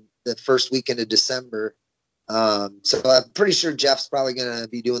and the first weekend of December. So I'm pretty sure Jeff's probably going to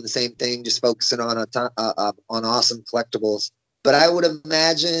be doing the same thing, just focusing on Awesome Collectibles. But I would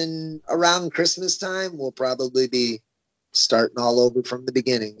imagine around Christmas time, we'll probably be starting all over from the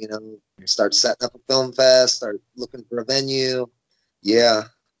beginning. You know, start setting up a film fest, start looking for a venue. Yeah,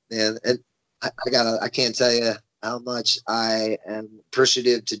 man. And I can't tell you how much I am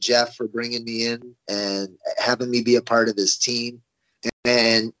appreciative to Jeff for bringing me in and having me be a part of his team.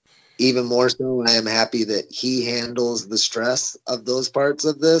 And even more so, I am happy that he handles the stress of those parts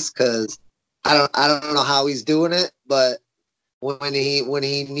of this, because I don't know how he's doing it, but when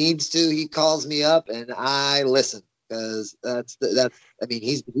he needs to, he calls me up and I listen, because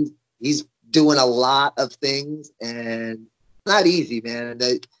he's doing a lot of things and not easy, man.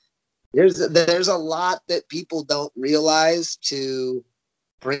 There's a lot that people don't realize to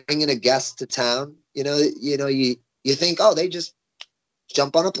bringing a guest to town. You think, oh, they just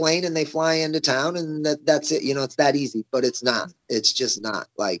jump on a plane and they fly into town and that's it. You know, it's that easy, but it's not. It's just not.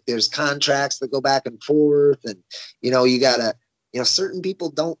 Like, there's contracts that go back and forth, and you gotta, certain people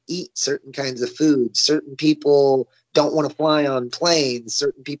don't eat certain kinds of food. Certain people don't want to fly on planes.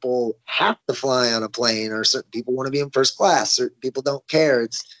 Certain people have to fly on a plane, or certain people want to be in first class. Certain people don't care.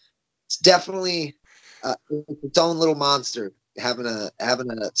 It's definitely its own little monster having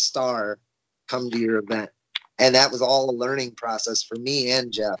a star come to your event, and that was all a learning process for me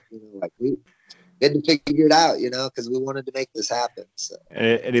and Jeff. We had to figure it out, because we wanted to make this happen. So.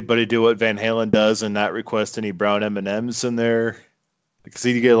 Anybody do what Van Halen does and not request any brown M&Ms in there? Because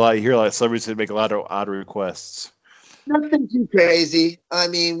you hear a lot of celebrities that make a lot of odd requests. Nothing too crazy. I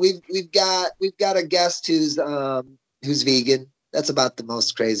mean, we've got a guest who's vegan. That's about the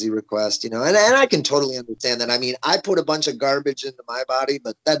most crazy request, and I can totally understand that. I mean, I put a bunch of garbage into my body,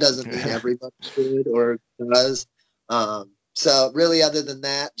 but that doesn't mean everybody should or does. So really, other than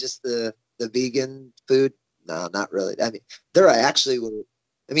that, just the vegan food, no, not really. I mean,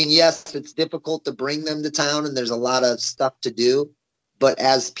 yes, it's difficult to bring them to town and there's a lot of stuff to do, but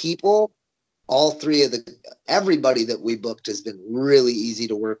as people, everybody that we booked has been really easy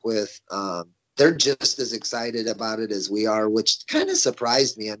to work with. They're just as excited about it as we are, which kind of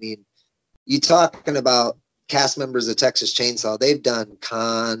surprised me. I mean, you talking about cast members of Texas Chainsaw, they've done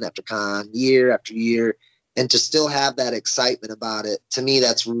con after con, year after year, and to still have that excitement about it, to me,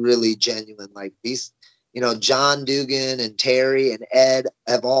 that's really genuine. Like these, John Dugan and Terry and Ed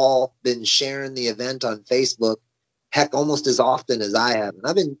have all been sharing the event on Facebook, heck, almost as often as I have. And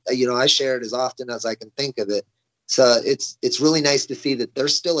I've been, I share it as often as I can think of it. So it's really nice to see that they're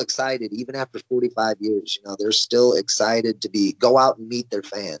still excited, even after 45 years. They're still excited to go out and meet their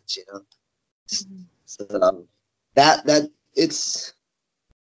fans. Mm-hmm. So it's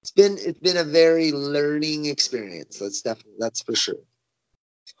been a very learning experience. That's for sure.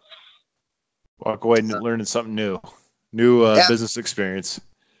 Walk away learning something new, business experience.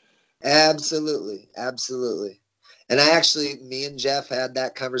 Absolutely. And me and Jeff had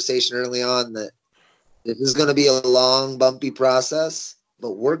that conversation early on that this is going to be a long, bumpy process,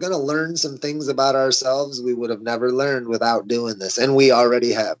 but we're going to learn some things about ourselves we would have never learned without doing this. And we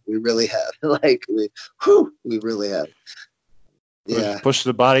already have. We really have. We really have. Yeah. Push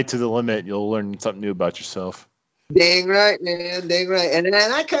the body to the limit. You'll learn something new about yourself. Dang right, man. Dang right. And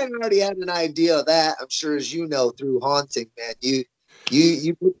I kind of already had an idea of that. I'm sure, as you know, through haunting, man, you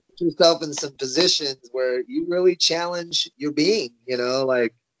put yourself in some positions where you really challenge your being,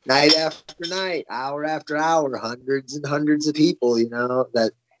 like night after night, hour after hour, hundreds and hundreds of people,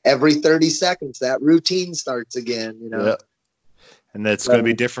 that every 30 seconds, that routine starts again, you know. Yeah. And that's going to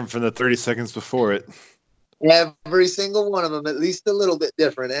be different from the 30 seconds before it. Every single one of them, at least a little bit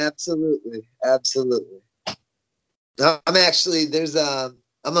different. Absolutely. Absolutely. I'm actually,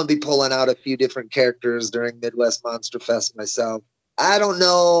 I'm going to be pulling out a few different characters during Midwest Monster Fest myself. I don't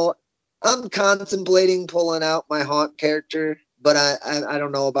know. I'm contemplating pulling out my Haunt character, but I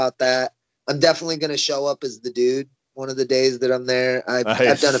don't know about that. I'm definitely going to show up as the dude one of the days that I'm there.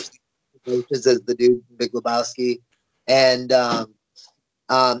 I've done a few voices as the dude from Big Lebowski. And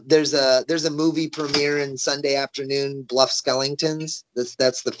there's a movie premiering Sunday afternoon, Bluff Skellingtons.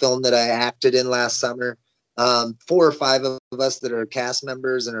 That's the film that I acted in last summer. 4 or 5 of us that are cast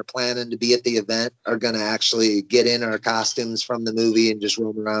members and are planning to be at the event are going to actually get in our costumes from the movie and just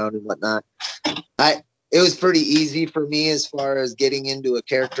roam around and whatnot. It was pretty easy for me as far as getting into a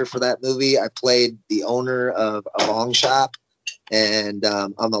character for that movie. I played the owner of a long shop, and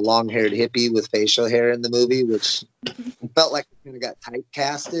I'm a long-haired hippie with facial hair in the movie, which felt like I kind of got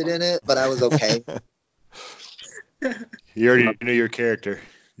typecasted in it, but I was okay. You already knew your character.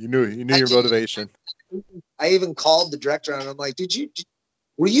 You knew your motivation. I even called the director and I'm like,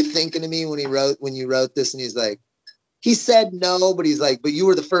 were you thinking of me when you wrote this? And he's like, he said no, but he's like, but you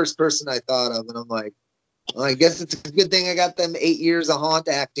were the first person I thought of. And I'm like, well, I guess it's a good thing I got them 8 years of Haunt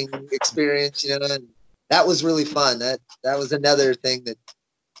acting experience, you know. And that was really fun. That was another thing that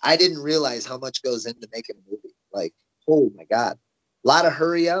I didn't realize how much goes into making a movie. Like, oh my God, a lot of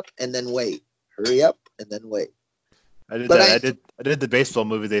hurry up and then wait, hurry up and then wait. I did that. I did the baseball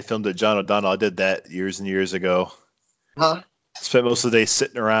movie they filmed at John O'Donnell. I did that years and years ago. Huh? Spent most of the day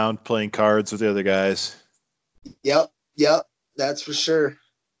sitting around playing cards with the other guys. Yep, that's for sure.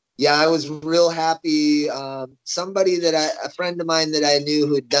 Yeah, I was real happy. Somebody a friend of mine that I knew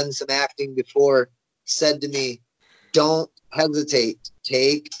who had done some acting before said to me, don't hesitate.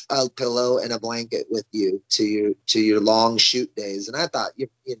 Take a pillow and a blanket with you to your long shoot days. And I thought,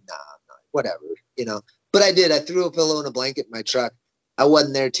 whatever, you know. But I did. I threw a pillow and a blanket in my truck. I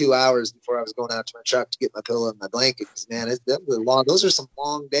wasn't there 2 hours before I was going out to my truck to get my pillow and my blanket. Because man, that was long. Those are some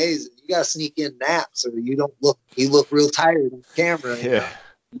long days, and you got to sneak in naps, or you look real tired on camera. Yeah.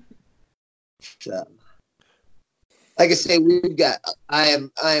 So, like I say, I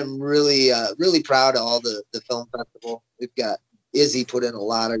am really really proud of all the film festival. We've got Izzy put in a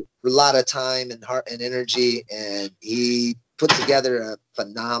lot of time and heart and energy, and he put together a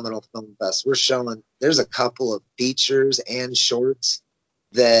phenomenal film fest. There's a couple of features and shorts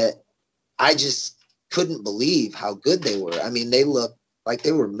that I just couldn't believe how good they were. I mean, they look like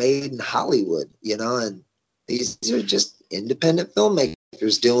they were made in Hollywood, you know, and these are just independent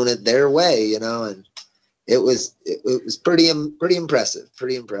filmmakers doing it their way, you know, and it was pretty impressive.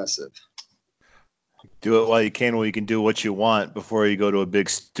 Do it while you can do what you want before you go to a big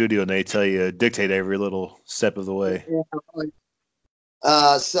studio and they tell you dictate every little step of the way.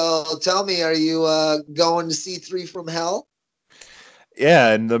 So tell me, are you going to see 3 from Hell? Yeah,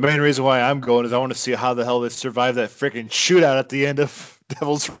 and the main reason why I'm going is I want to see how the hell they survive that freaking shootout at the end of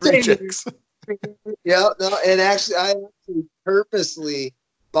Devil's Rejects. Yeah, no, and actually, I purposely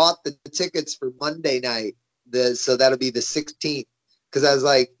bought the tickets for Monday night, so that'll be the 16th, because I was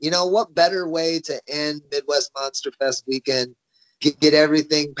like, you know, what better way to end Midwest Monster Fest weekend? Get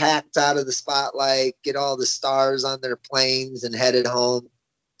everything packed out of the spotlight, get all the stars on their planes and headed home,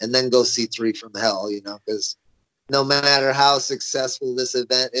 and then go see 3 from Hell, you know, because no matter how successful this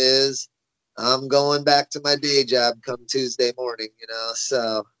event is, I'm going back to my day job come Tuesday morning, you know.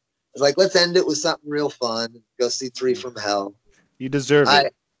 So it's like, let's end it with something real fun. Go see 3 from Hell. You deserve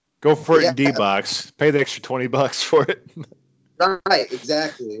it. Go for it in D-Box. Pay the extra $20 for it. Right,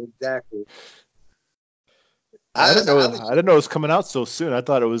 exactly. I didn't know it was coming out so soon. I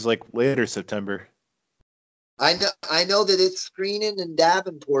thought it was like later September. I know that it's screening in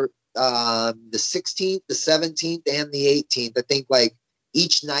Davenport the 16th, the 17th, and the 18th. I think like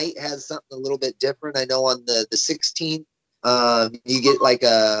each night has something a little bit different. I know on the 16th, you get like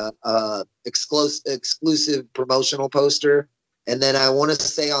a exclusive promotional poster, and then I want to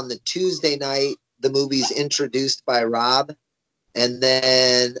say on the Tuesday night the movie's introduced by Rob. And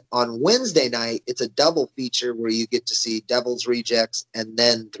then on Wednesday night, it's a double feature where you get to see Devil's Rejects and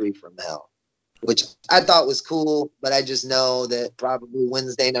then 3 from Hell, which I thought was cool. But I just know that probably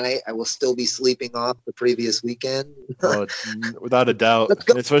Wednesday night I will still be sleeping off the previous weekend. Without a doubt,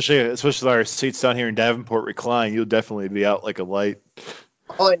 especially our seats down here in Davenport recline, you'll definitely be out like a light.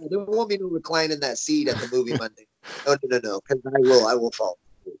 Oh, yeah, there won't be no recline in that seat at the movie Monday. No, because I will fall.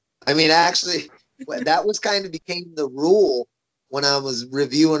 I mean, actually, that was kind of became the rule when I was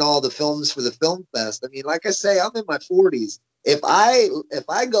reviewing all the films for the film fest. I mean, like I say, I'm in my 40s. if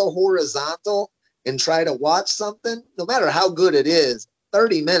I go horizontal and try to watch something, no matter how good it is,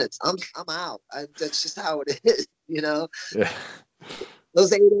 30 minutes, I'm out. That's just how it is, you know. Yeah.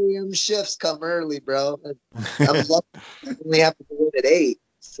 Those 8 a.m. shifts come early, bro. I'm lucky I only have to go in at 8.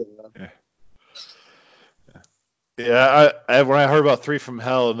 So. Yeah, when I heard about Three from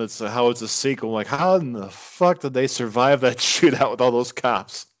Hell and it's how it's a sequel, I'm like, how in the fuck did they survive that shootout with all those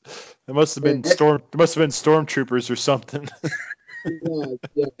cops? There must have been stormtroopers or something.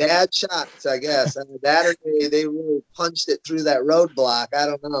 Yeah, bad shots, I guess. I mean, that or they really punched it through that roadblock. I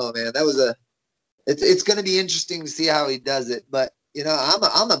don't know, man. It's going to be interesting to see how he does it. But you know,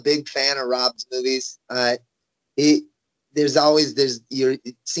 I'm a big fan of Rob's movies. It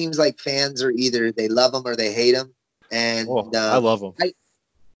seems like fans are either they love him or they hate him. And I love him.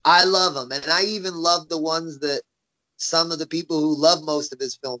 I love him, and I even love the ones that some of the people who love most of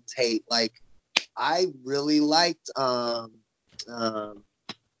his films hate. Like I really liked let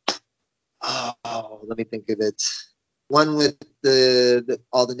me think of it. One with the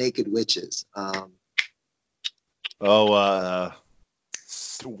all the naked witches. Lords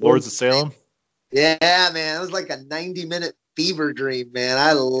of Salem. Yeah, man, it was like a 90-minute fever dream, man.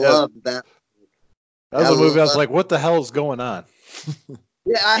 I loved that. That was a movie I was like, what the hell is going on?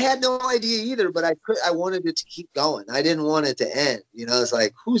 Yeah, I had no idea either, but I wanted it to keep going. I didn't want it to end. You know, it's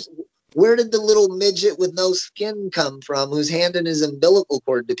like, where did the little midget with no skin come from who's handing his umbilical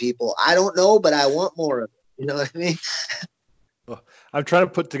cord to people? I don't know, but I want more of it. You know what I mean? Well, I'm trying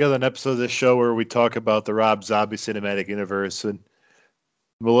to put together an episode of this show where we talk about the Rob Zombie cinematic universe, and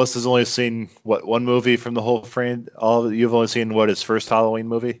Melissa's only seen one movie from the whole frame. You've only seen his first Halloween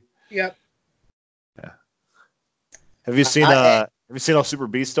movie? Yep. Yeah. Have you seen El Super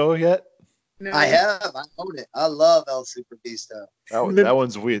Beasto yet? No. I have. I own it. I love El Super Beasto. That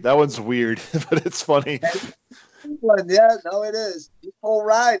one's weird. That one's weird, but it's funny. Yeah, no, it is. Meat pole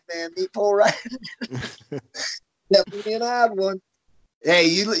ride, man. Meat pole ride. Definitely an odd one. Hey,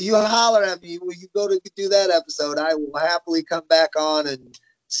 you holler at me when you go to do that episode. I will happily come back on and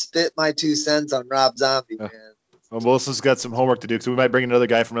spit my 2 cents on Rob Zombie, man. Well, Melissa's got some homework to do, because we might bring another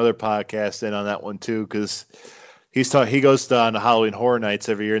guy from another podcast in on that one too, because he goes on the Halloween Horror Nights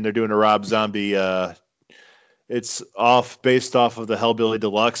every year, and they're doing a Rob Zombie. It's based off of the Hellbilly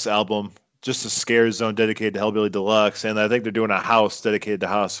Deluxe album, just a scare zone dedicated to Hellbilly Deluxe, and I think they're doing a house dedicated to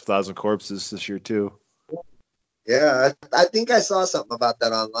House of 1,000 Corpses this year too. Yeah, I think I saw something about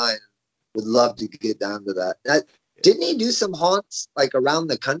that online. Would love to get down to that. Didn't he do some haunts like around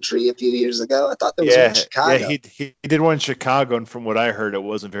the country a few years ago? I thought there was one in Chicago. Yeah, he did one in Chicago, and from what I heard, it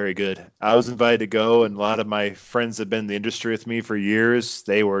wasn't very good. I was invited to go, and a lot of my friends that have been in the industry with me for years,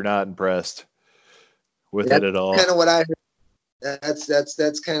 they were not impressed with it at all. Kind of what I heard.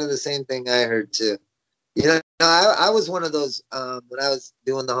 That's kind of the same thing I heard too. You know, I was one of those when I was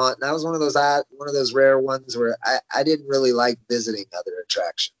doing the haunt, and I was one of those rare ones where I didn't really like visiting other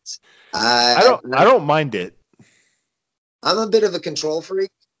attractions. I don't mind it. I'm a bit of a control freak,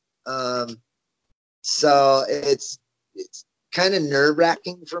 so it's kind of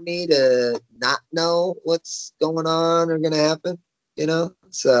nerve-wracking for me to not know what's going on or going to happen. You know,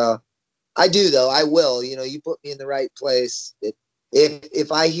 so I do though. I will. You know, you put me in the right place.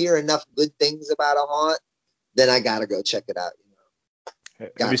 If I hear enough good things about a haunt, then I gotta go check it out. You know.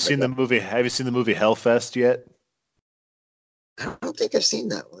 Have you seen the movie Hellfest yet? I don't think I've seen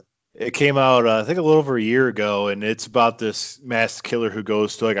that one. It came out, I think, a little over a year ago, and it's about this masked killer who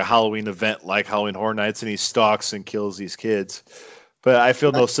goes to like a Halloween event like Halloween Horror Nights, and he stalks and kills these kids. But I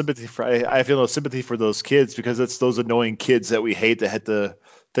feel no sympathy for those kids, because it's those annoying kids that we hate that had to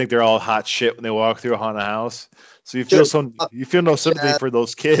think they're all hot shit when they walk through a haunted house. So you feel no sympathy for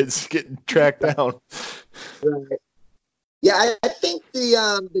those kids getting tracked down. Right. Yeah, I think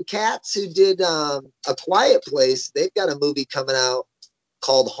the cats who did A Quiet Place, they've got a movie coming out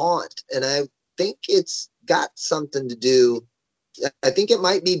called Haunt, and I think it's got something to do. I think it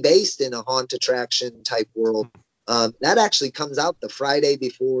might be based in a haunt attraction type world. That actually comes out the Friday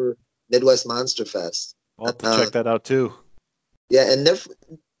before Midwest Monster Fest. I'll have to check that out too. Yeah, and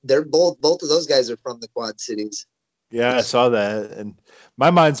they're both of those guys are from the Quad Cities. Yeah, I saw that, and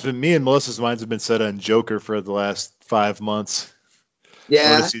me and Melissa's minds have been set on Joker for the last 5 months. Yeah,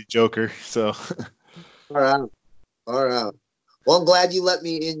 I want to see Joker. So, all right. Well, I'm glad you let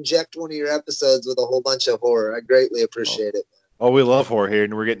me inject one of your episodes with a whole bunch of horror. I greatly appreciate it. Oh, we love horror here,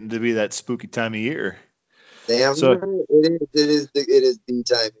 and we're getting to be that spooky time of year. Damn, so, it is the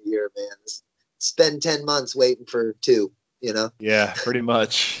time of year, man. Spend 10 months waiting for 2. You know? Yeah, pretty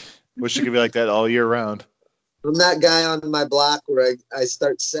much. Wish it could be like that all year round. I'm that guy on my block where I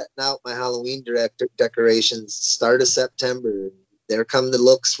start setting out my Halloween decorations start of September. There come the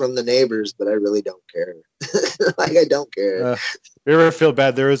looks from the neighbors, but I really don't care. Like, I don't care. You ever feel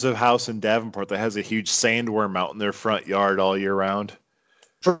bad? There is a house in Davenport that has a huge sandworm out in their front yard all year round.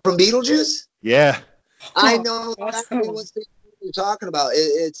 From Beetlejuice? Yeah. I know Awesome. exactly what you're talking about.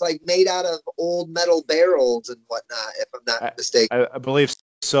 It's like made out of old metal barrels and whatnot, if I'm not mistaken. I believe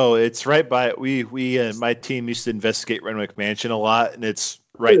so. It's right by we my team used to investigate Renwick Mansion a lot, and it's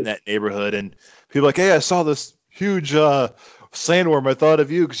right in that neighborhood. And people are like, hey, I saw this huge sandworm. I thought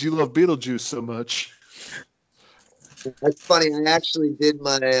of you because you love Beetlejuice so much. That's funny. I actually did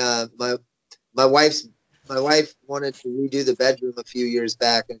my my wife wanted to redo the bedroom a few years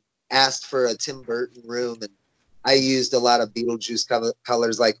back and asked for a Tim Burton room, and I used a lot of Beetlejuice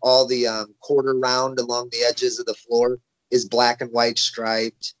colors, like all the quarter round along the edges of the floor is black and white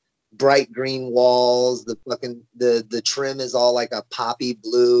striped, bright green walls. The trim is all like a poppy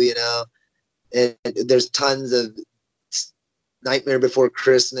blue, you know. And there's tons of Nightmare Before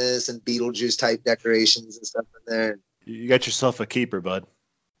Christmas and Beetlejuice type decorations and stuff in there. You got yourself a keeper, bud.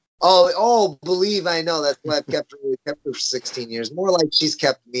 Oh, believe I know. That's why I've kept her for 16 years. More like she's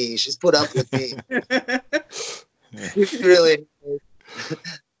kept me. She's put up with me. Really.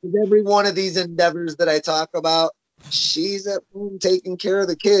 With every one of these endeavors that I talk about, she's at home taking care of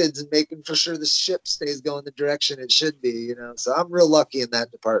the kids and making for sure the ship stays going the direction it should be, you know. So I'm real lucky in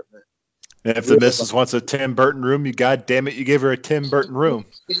that department. And if the missus wants a Tim Burton room, you goddamn it, you give her a Tim Burton room.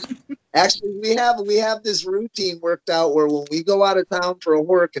 Actually, we have this routine worked out where when we go out of town for a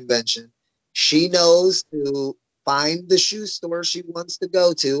horror convention, she knows to find the shoe store she wants to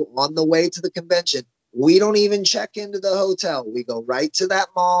go to on the way to the convention. We don't even check into the hotel. We go right to that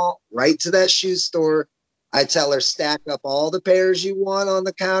mall, right to that shoe store. I tell her, stack up all the pairs you want on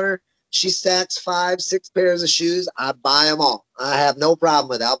the counter. She stacks 5, 6 pairs of shoes. I buy them all. I have no problem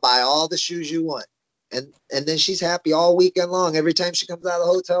with it. I'll buy all the shoes you want. And then she's happy all weekend long. Every time she comes out of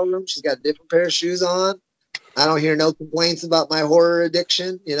the hotel room, she's got a different pair of shoes on. I don't hear no complaints about my horror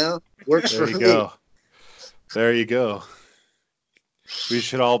addiction, you know. Works for me. There you go. There you go. We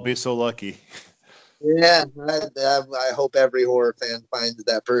should all be so lucky. Yeah, I hope every horror fan finds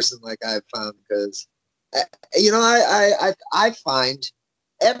that person like I've found, because, you know, I find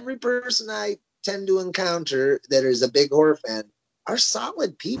every person I tend to encounter that is a big horror fan are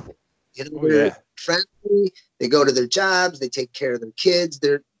solid people. You know, they're friendly. They go to their jobs. They take care of their kids.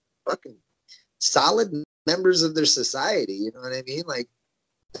 They're fucking solid members of their society. You know what I mean? Like,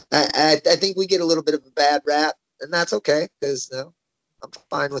 I think we get a little bit of a bad rap, and that's okay, because, you know, I'm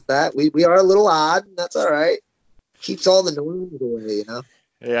fine with that. We are a little odd, and that's all right. Keeps all the norms away, you know.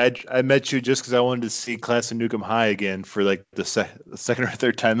 Yeah, I met you just because I wanted to see Class of Nukem High again for like the second or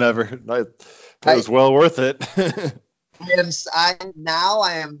third time ever. It was well worth it. I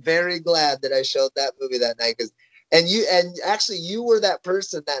am very glad that I showed that movie that night, and you were that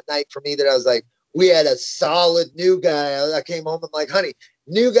person that night for me that I was like, we had a solid new guy. I came home, I'm like, honey,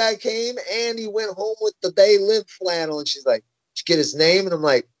 new guy came and he went home with the They Live flannel, and she's like, did you get his name? And I'm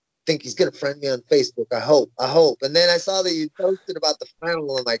like, think he's gonna friend me on Facebook. I hope. And then I saw that you posted about the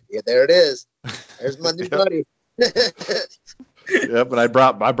flannel. I'm like, yeah, there it is. There's my new buddy. Yeah, but I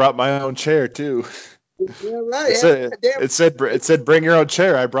brought my own chair too. Yeah, right. It said bring your own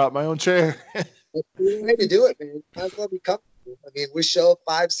chair. I brought my own chair. That's the way to do it, man. Might as well be comfortable. I mean, we show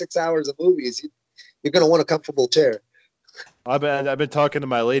 5-6 hours of movies. You're gonna want a comfortable chair. I've been talking to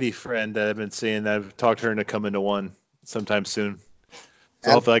my lady friend that I've been seeing. I've talked her into coming to one sometime soon.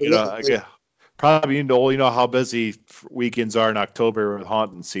 So hopefully I get probably, you know how busy weekends are in October with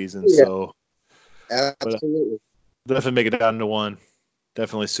haunting season. Yeah. So Absolutely. definitely make it down to one.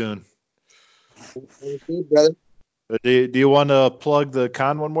 Definitely soon. Thank you, brother. Do you want to plug the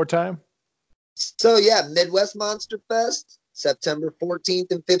con one more time? So yeah, Midwest Monster Fest, September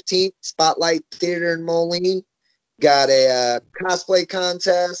 14th and 15th, Spotlight Theater in Moline. Got a cosplay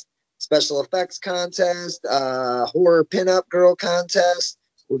contest, special effects contest, horror pinup girl contest.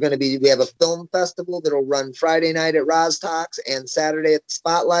 We have a film festival that'll run Friday night at Roztalks and Saturday at the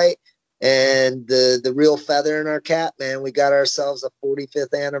Spotlight. And the real feather in our cap, man, we got ourselves a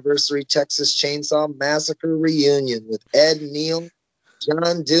 45th anniversary Texas Chainsaw Massacre reunion with Ed Neal,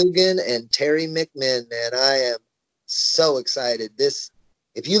 John Dugan, and Terry McMinn. Man, I am so excited.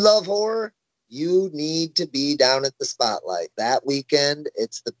 If you love horror, you need to be down at the Spotlight that weekend.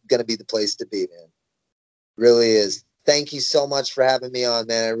 It's going to be the place to be, man. Really is. Thank you so much for having me on,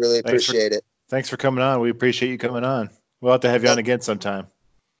 man. I really appreciate it. Thanks for coming on. We appreciate you coming on. We'll have to have you on again sometime.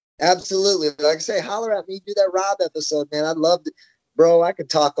 Absolutely. Like I say, holler at me. Do that Rob episode, man. I'd love to. bro, I could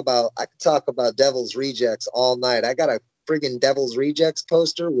talk about Devil's Rejects all night. I got a friggin' Devil's Rejects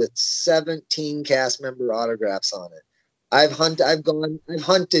poster with 17 cast member autographs on it. I hunted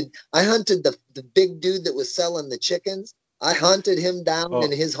the big dude that was selling the chickens. I hunted him down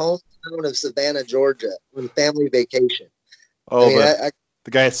in his hometown of Savannah, Georgia, on family vacation. Oh,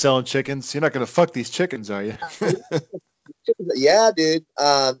 the guy that's selling chickens. You're not gonna fuck these chickens, are you? Yeah, dude.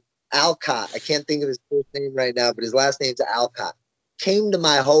 Alcott. I can't think of his first name right now, but his last name's Alcott. Came to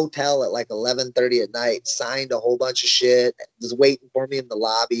my hotel at like 11:30 at night, signed a whole bunch of shit, was waiting for me in the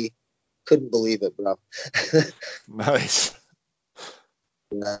lobby. Couldn't believe it, bro. Nice.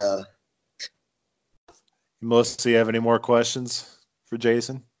 Melissa, do you have any more questions for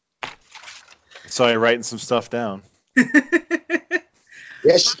Jason? I saw you writing some stuff down.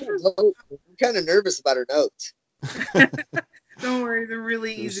 Yeah, I'm kind of nervous about her notes. Don't worry, they're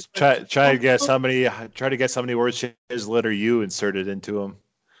really easy. Try to guess how many. Try to guess how many words she has the letter U inserted into them.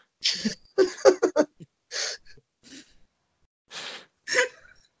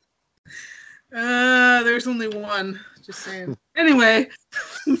 There's only one. Just saying. Anyway,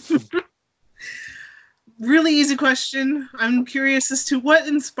 really easy question. I'm curious as to what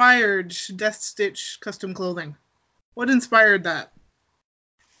inspired Death Stitch custom clothing. What inspired that?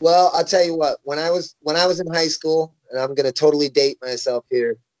 Well, I'll tell you what. When I was in high school, and I'm going to totally date myself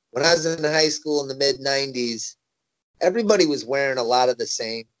here. When I was in high school in the mid '90s, everybody was wearing a lot of the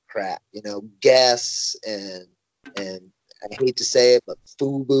same crap. You know, Guess and I hate to say it, but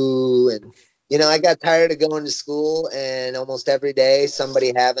FUBU. And you know, I got tired of going to school and almost every day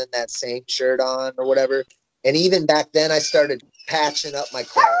somebody having that same shirt on or whatever. And even back then, I started patching up my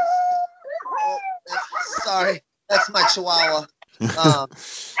clothes. Oh, sorry, that's my Chihuahua.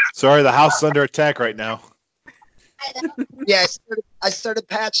 Sorry, the house is under attack right now. Yeah, I started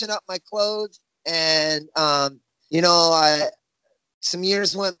patching up my clothes, and you know, some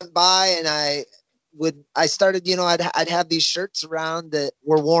years went by, and I started, you know, I'd have these shirts around that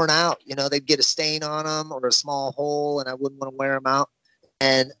were worn out. You know, they'd get a stain on them or a small hole, and I wouldn't want to wear them out.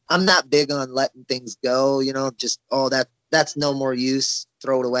 And I'm not big on letting things go. You know, just that's no more use,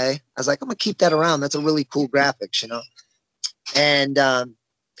 throw it away. I was like, I'm gonna keep that around. That's a really cool graphics, you know. And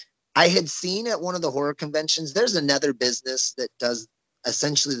I had seen at one of the horror conventions, there's another business that does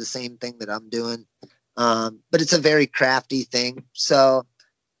essentially the same thing that I'm doing, but it's a very crafty thing. So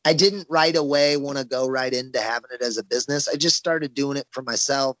I didn't right away want to go right into having it as a business. I just started doing it for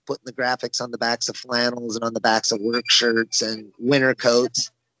myself, putting the graphics on the backs of flannels and on the backs of work shirts and winter coats.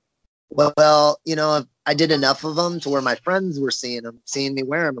 Well, you know, I did enough of them to where my friends were seeing me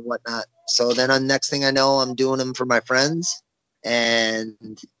wear them and whatnot. So then next thing I know, I'm doing them for my friends.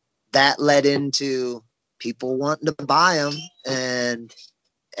 And that led into people wanting to buy them, and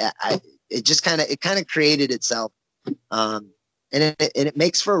it kind of created itself, and it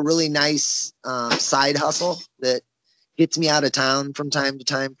makes for a really nice side hustle that gets me out of town from time to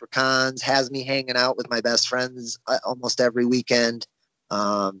time for cons, has me hanging out with my best friends almost every weekend.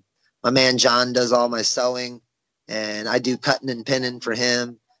 My man John does all my sewing, and I do cutting and pinning for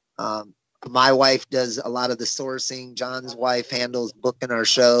him. My wife does a lot of the sourcing. John's wife handles booking our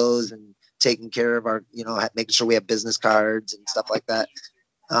shows and taking care of our, you know, making sure we have business cards and stuff like that.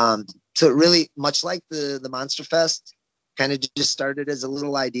 So it really, much like the Monster Fest, kind of just started as a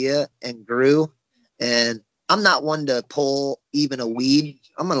little idea and grew. And I'm not one to pull even a weed.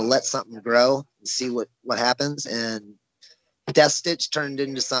 I'm going to let something grow and see what happens. And Death Stitch turned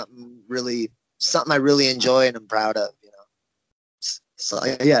into something I really enjoy and I'm proud of. So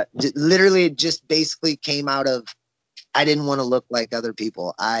yeah, literally it just basically came out of, I didn't want to look like other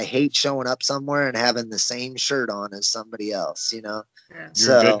people. I hate showing up somewhere and having the same shirt on as somebody else, you know? Yeah.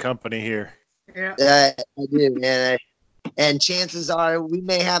 You're in good company here. Yeah. I do, man. And chances are we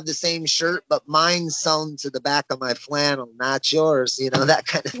may have the same shirt, but mine's sewn to the back of my flannel, not yours, you know, that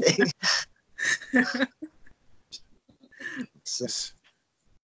kind of thing.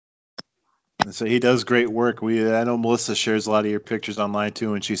 So he does great work. I know Melissa shares a lot of your pictures online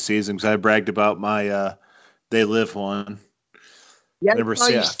too when she sees them, because I bragged about my They Live one. Yeah, Never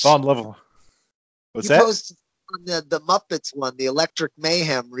see it. Fall in love with. What's that? Posted on the Muppets one, the Electric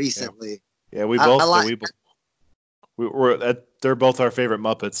Mayhem recently. Yeah, we both. They're both our favorite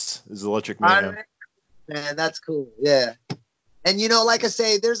Muppets. Is Electric Mayhem. Man, that's cool. Yeah. And you know, like I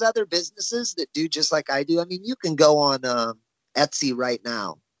say, there's other businesses that do just like I do. I mean, you can go on Etsy right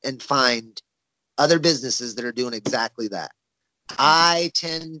now and find other businesses that are doing exactly that. I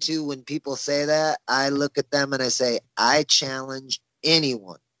tend to, when people say that, I look at them and I say, I challenge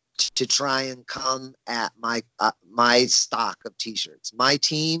anyone to try and come at my stock of t-shirts. My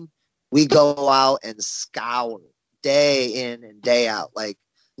team, we go out and scour day in and day out. Like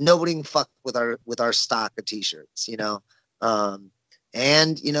nobody can fuck with our stock of t-shirts, you know.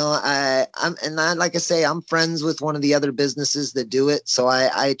 And you know, I'm like I say, I'm friends with one of the other businesses that do it. So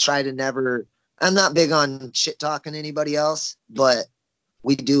I try to never, I'm not big on shit talking anybody else, but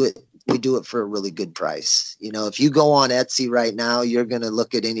we do it for a really good price. You know, if you go on Etsy right now, you're going to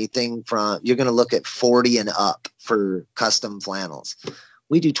look at you're going to look at 40 and up for custom flannels.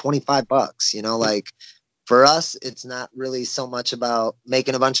 We do $25, you know, like for us, it's not really so much about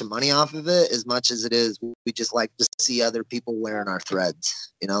making a bunch of money off of it as much as it is. We just like to see other people wearing our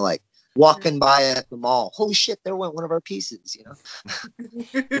threads, you know, like walking by at the mall. Holy shit, there went one of our pieces, you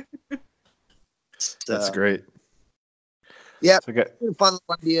know? That's great. Yeah, So fun little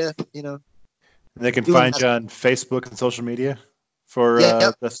idea, you know. they can find you on Facebook and social media for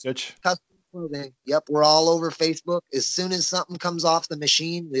the Stitch. Custom clothing. Yep, we're all over Facebook. As soon as something comes off the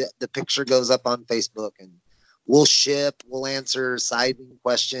machine, the picture goes up on Facebook, and we'll ship. We'll answer sizing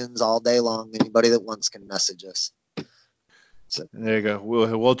questions all day long. Anybody that wants can message us. So There you go.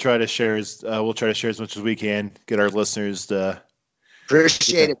 We'll try to share as much as we can. Get our listeners to.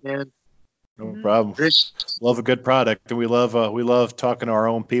 appreciate it, man. No problem. Love a good product, and we love talking to our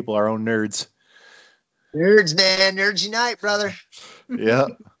own people, our own nerds. Nerds, man. Nerds unite, brother. Yeah.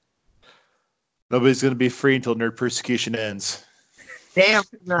 Nobody's going to be free until nerd persecution ends. Damn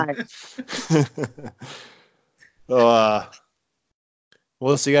right.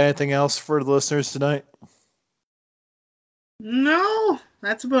 Melissa, you got anything else for the listeners tonight? No,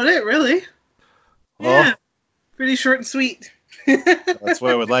 that's about it, really. Well, Yeah, pretty short and sweet. that's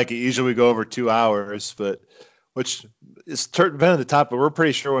why I would like it. Usually we go over 2 hours, but which is depending on the topic. We're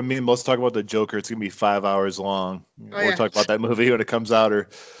pretty sure when me and Melissa talk about the Joker, it's gonna be 5 hours long. We'll yeah. talk about that movie when it comes out, or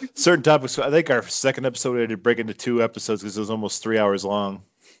certain topics. I think our second episode we had to break into 2 episodes because it was almost 3 hours long.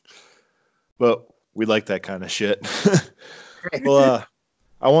 But we like that kind of shit. Well,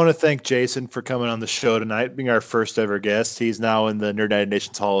 I want to thank Jason for coming on the show tonight, being our first ever guest. He's now in the Nerd United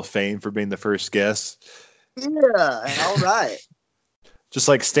Nations Hall of Fame for being the first guest. Yeah, all right. Just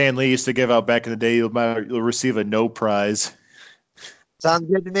like Stan Lee used to give out back in the day, you'll receive a no prize. Sounds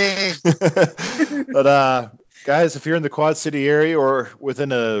good to me. But guys, if you're in the Quad City area or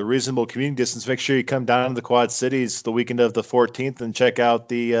within a reasonable commuting distance, make sure you come down to the Quad Cities the weekend of the 14th and check out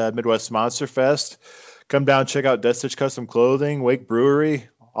the Midwest Monster Fest. Come down, check out Death Stitch Custom Clothing, Wake Brewery,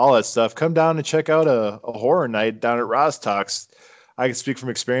 all that stuff. Come down and check out a horror night down at Roz Talks. I can speak from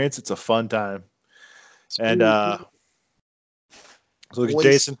experience. It's a fun time. And so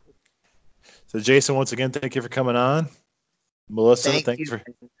Jason. So Jason, once again, thank you for coming on. Melissa, thank you for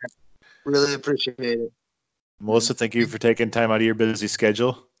really appreciate it. Melissa, thank you for taking time out of your busy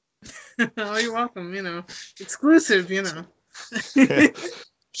schedule. Oh, you're welcome. You know, exclusive. You know.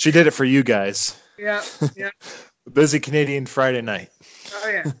 She did it for you guys. Yeah. Yeah. Busy Canadian Friday night. Oh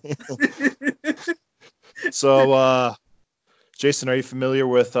yeah. So, Jason, are you familiar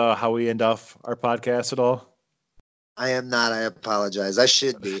with how we end off our podcast at all? I am not. I apologize. I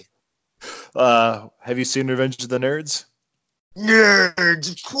should be. Have you seen Revenge of the Nerds?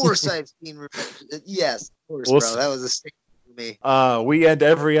 Nerds. Of course I've seen Revenge. Yes, of course, bro. That was a statement for me. We end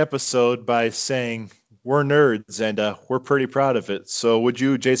every episode by saying we're nerds, and we're pretty proud of it. So would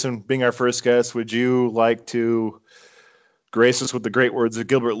you, Jason, being our first guest, would you like to grace us with the great words of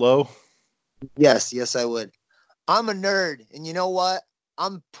Gilbert Lowe? Yes, I would. I'm a nerd, and you know what?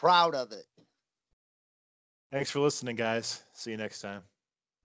 I'm proud of it. Thanks for listening, guys. See you next time.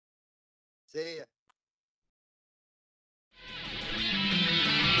 See ya.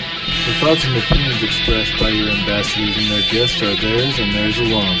 The thoughts and opinions expressed by your ambassadors and their guests are theirs and theirs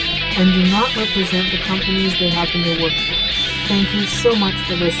alone. And do not represent the companies they happen to work for. Thank you so much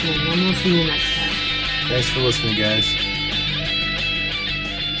for listening, and we'll see you next time. Thanks for listening, guys.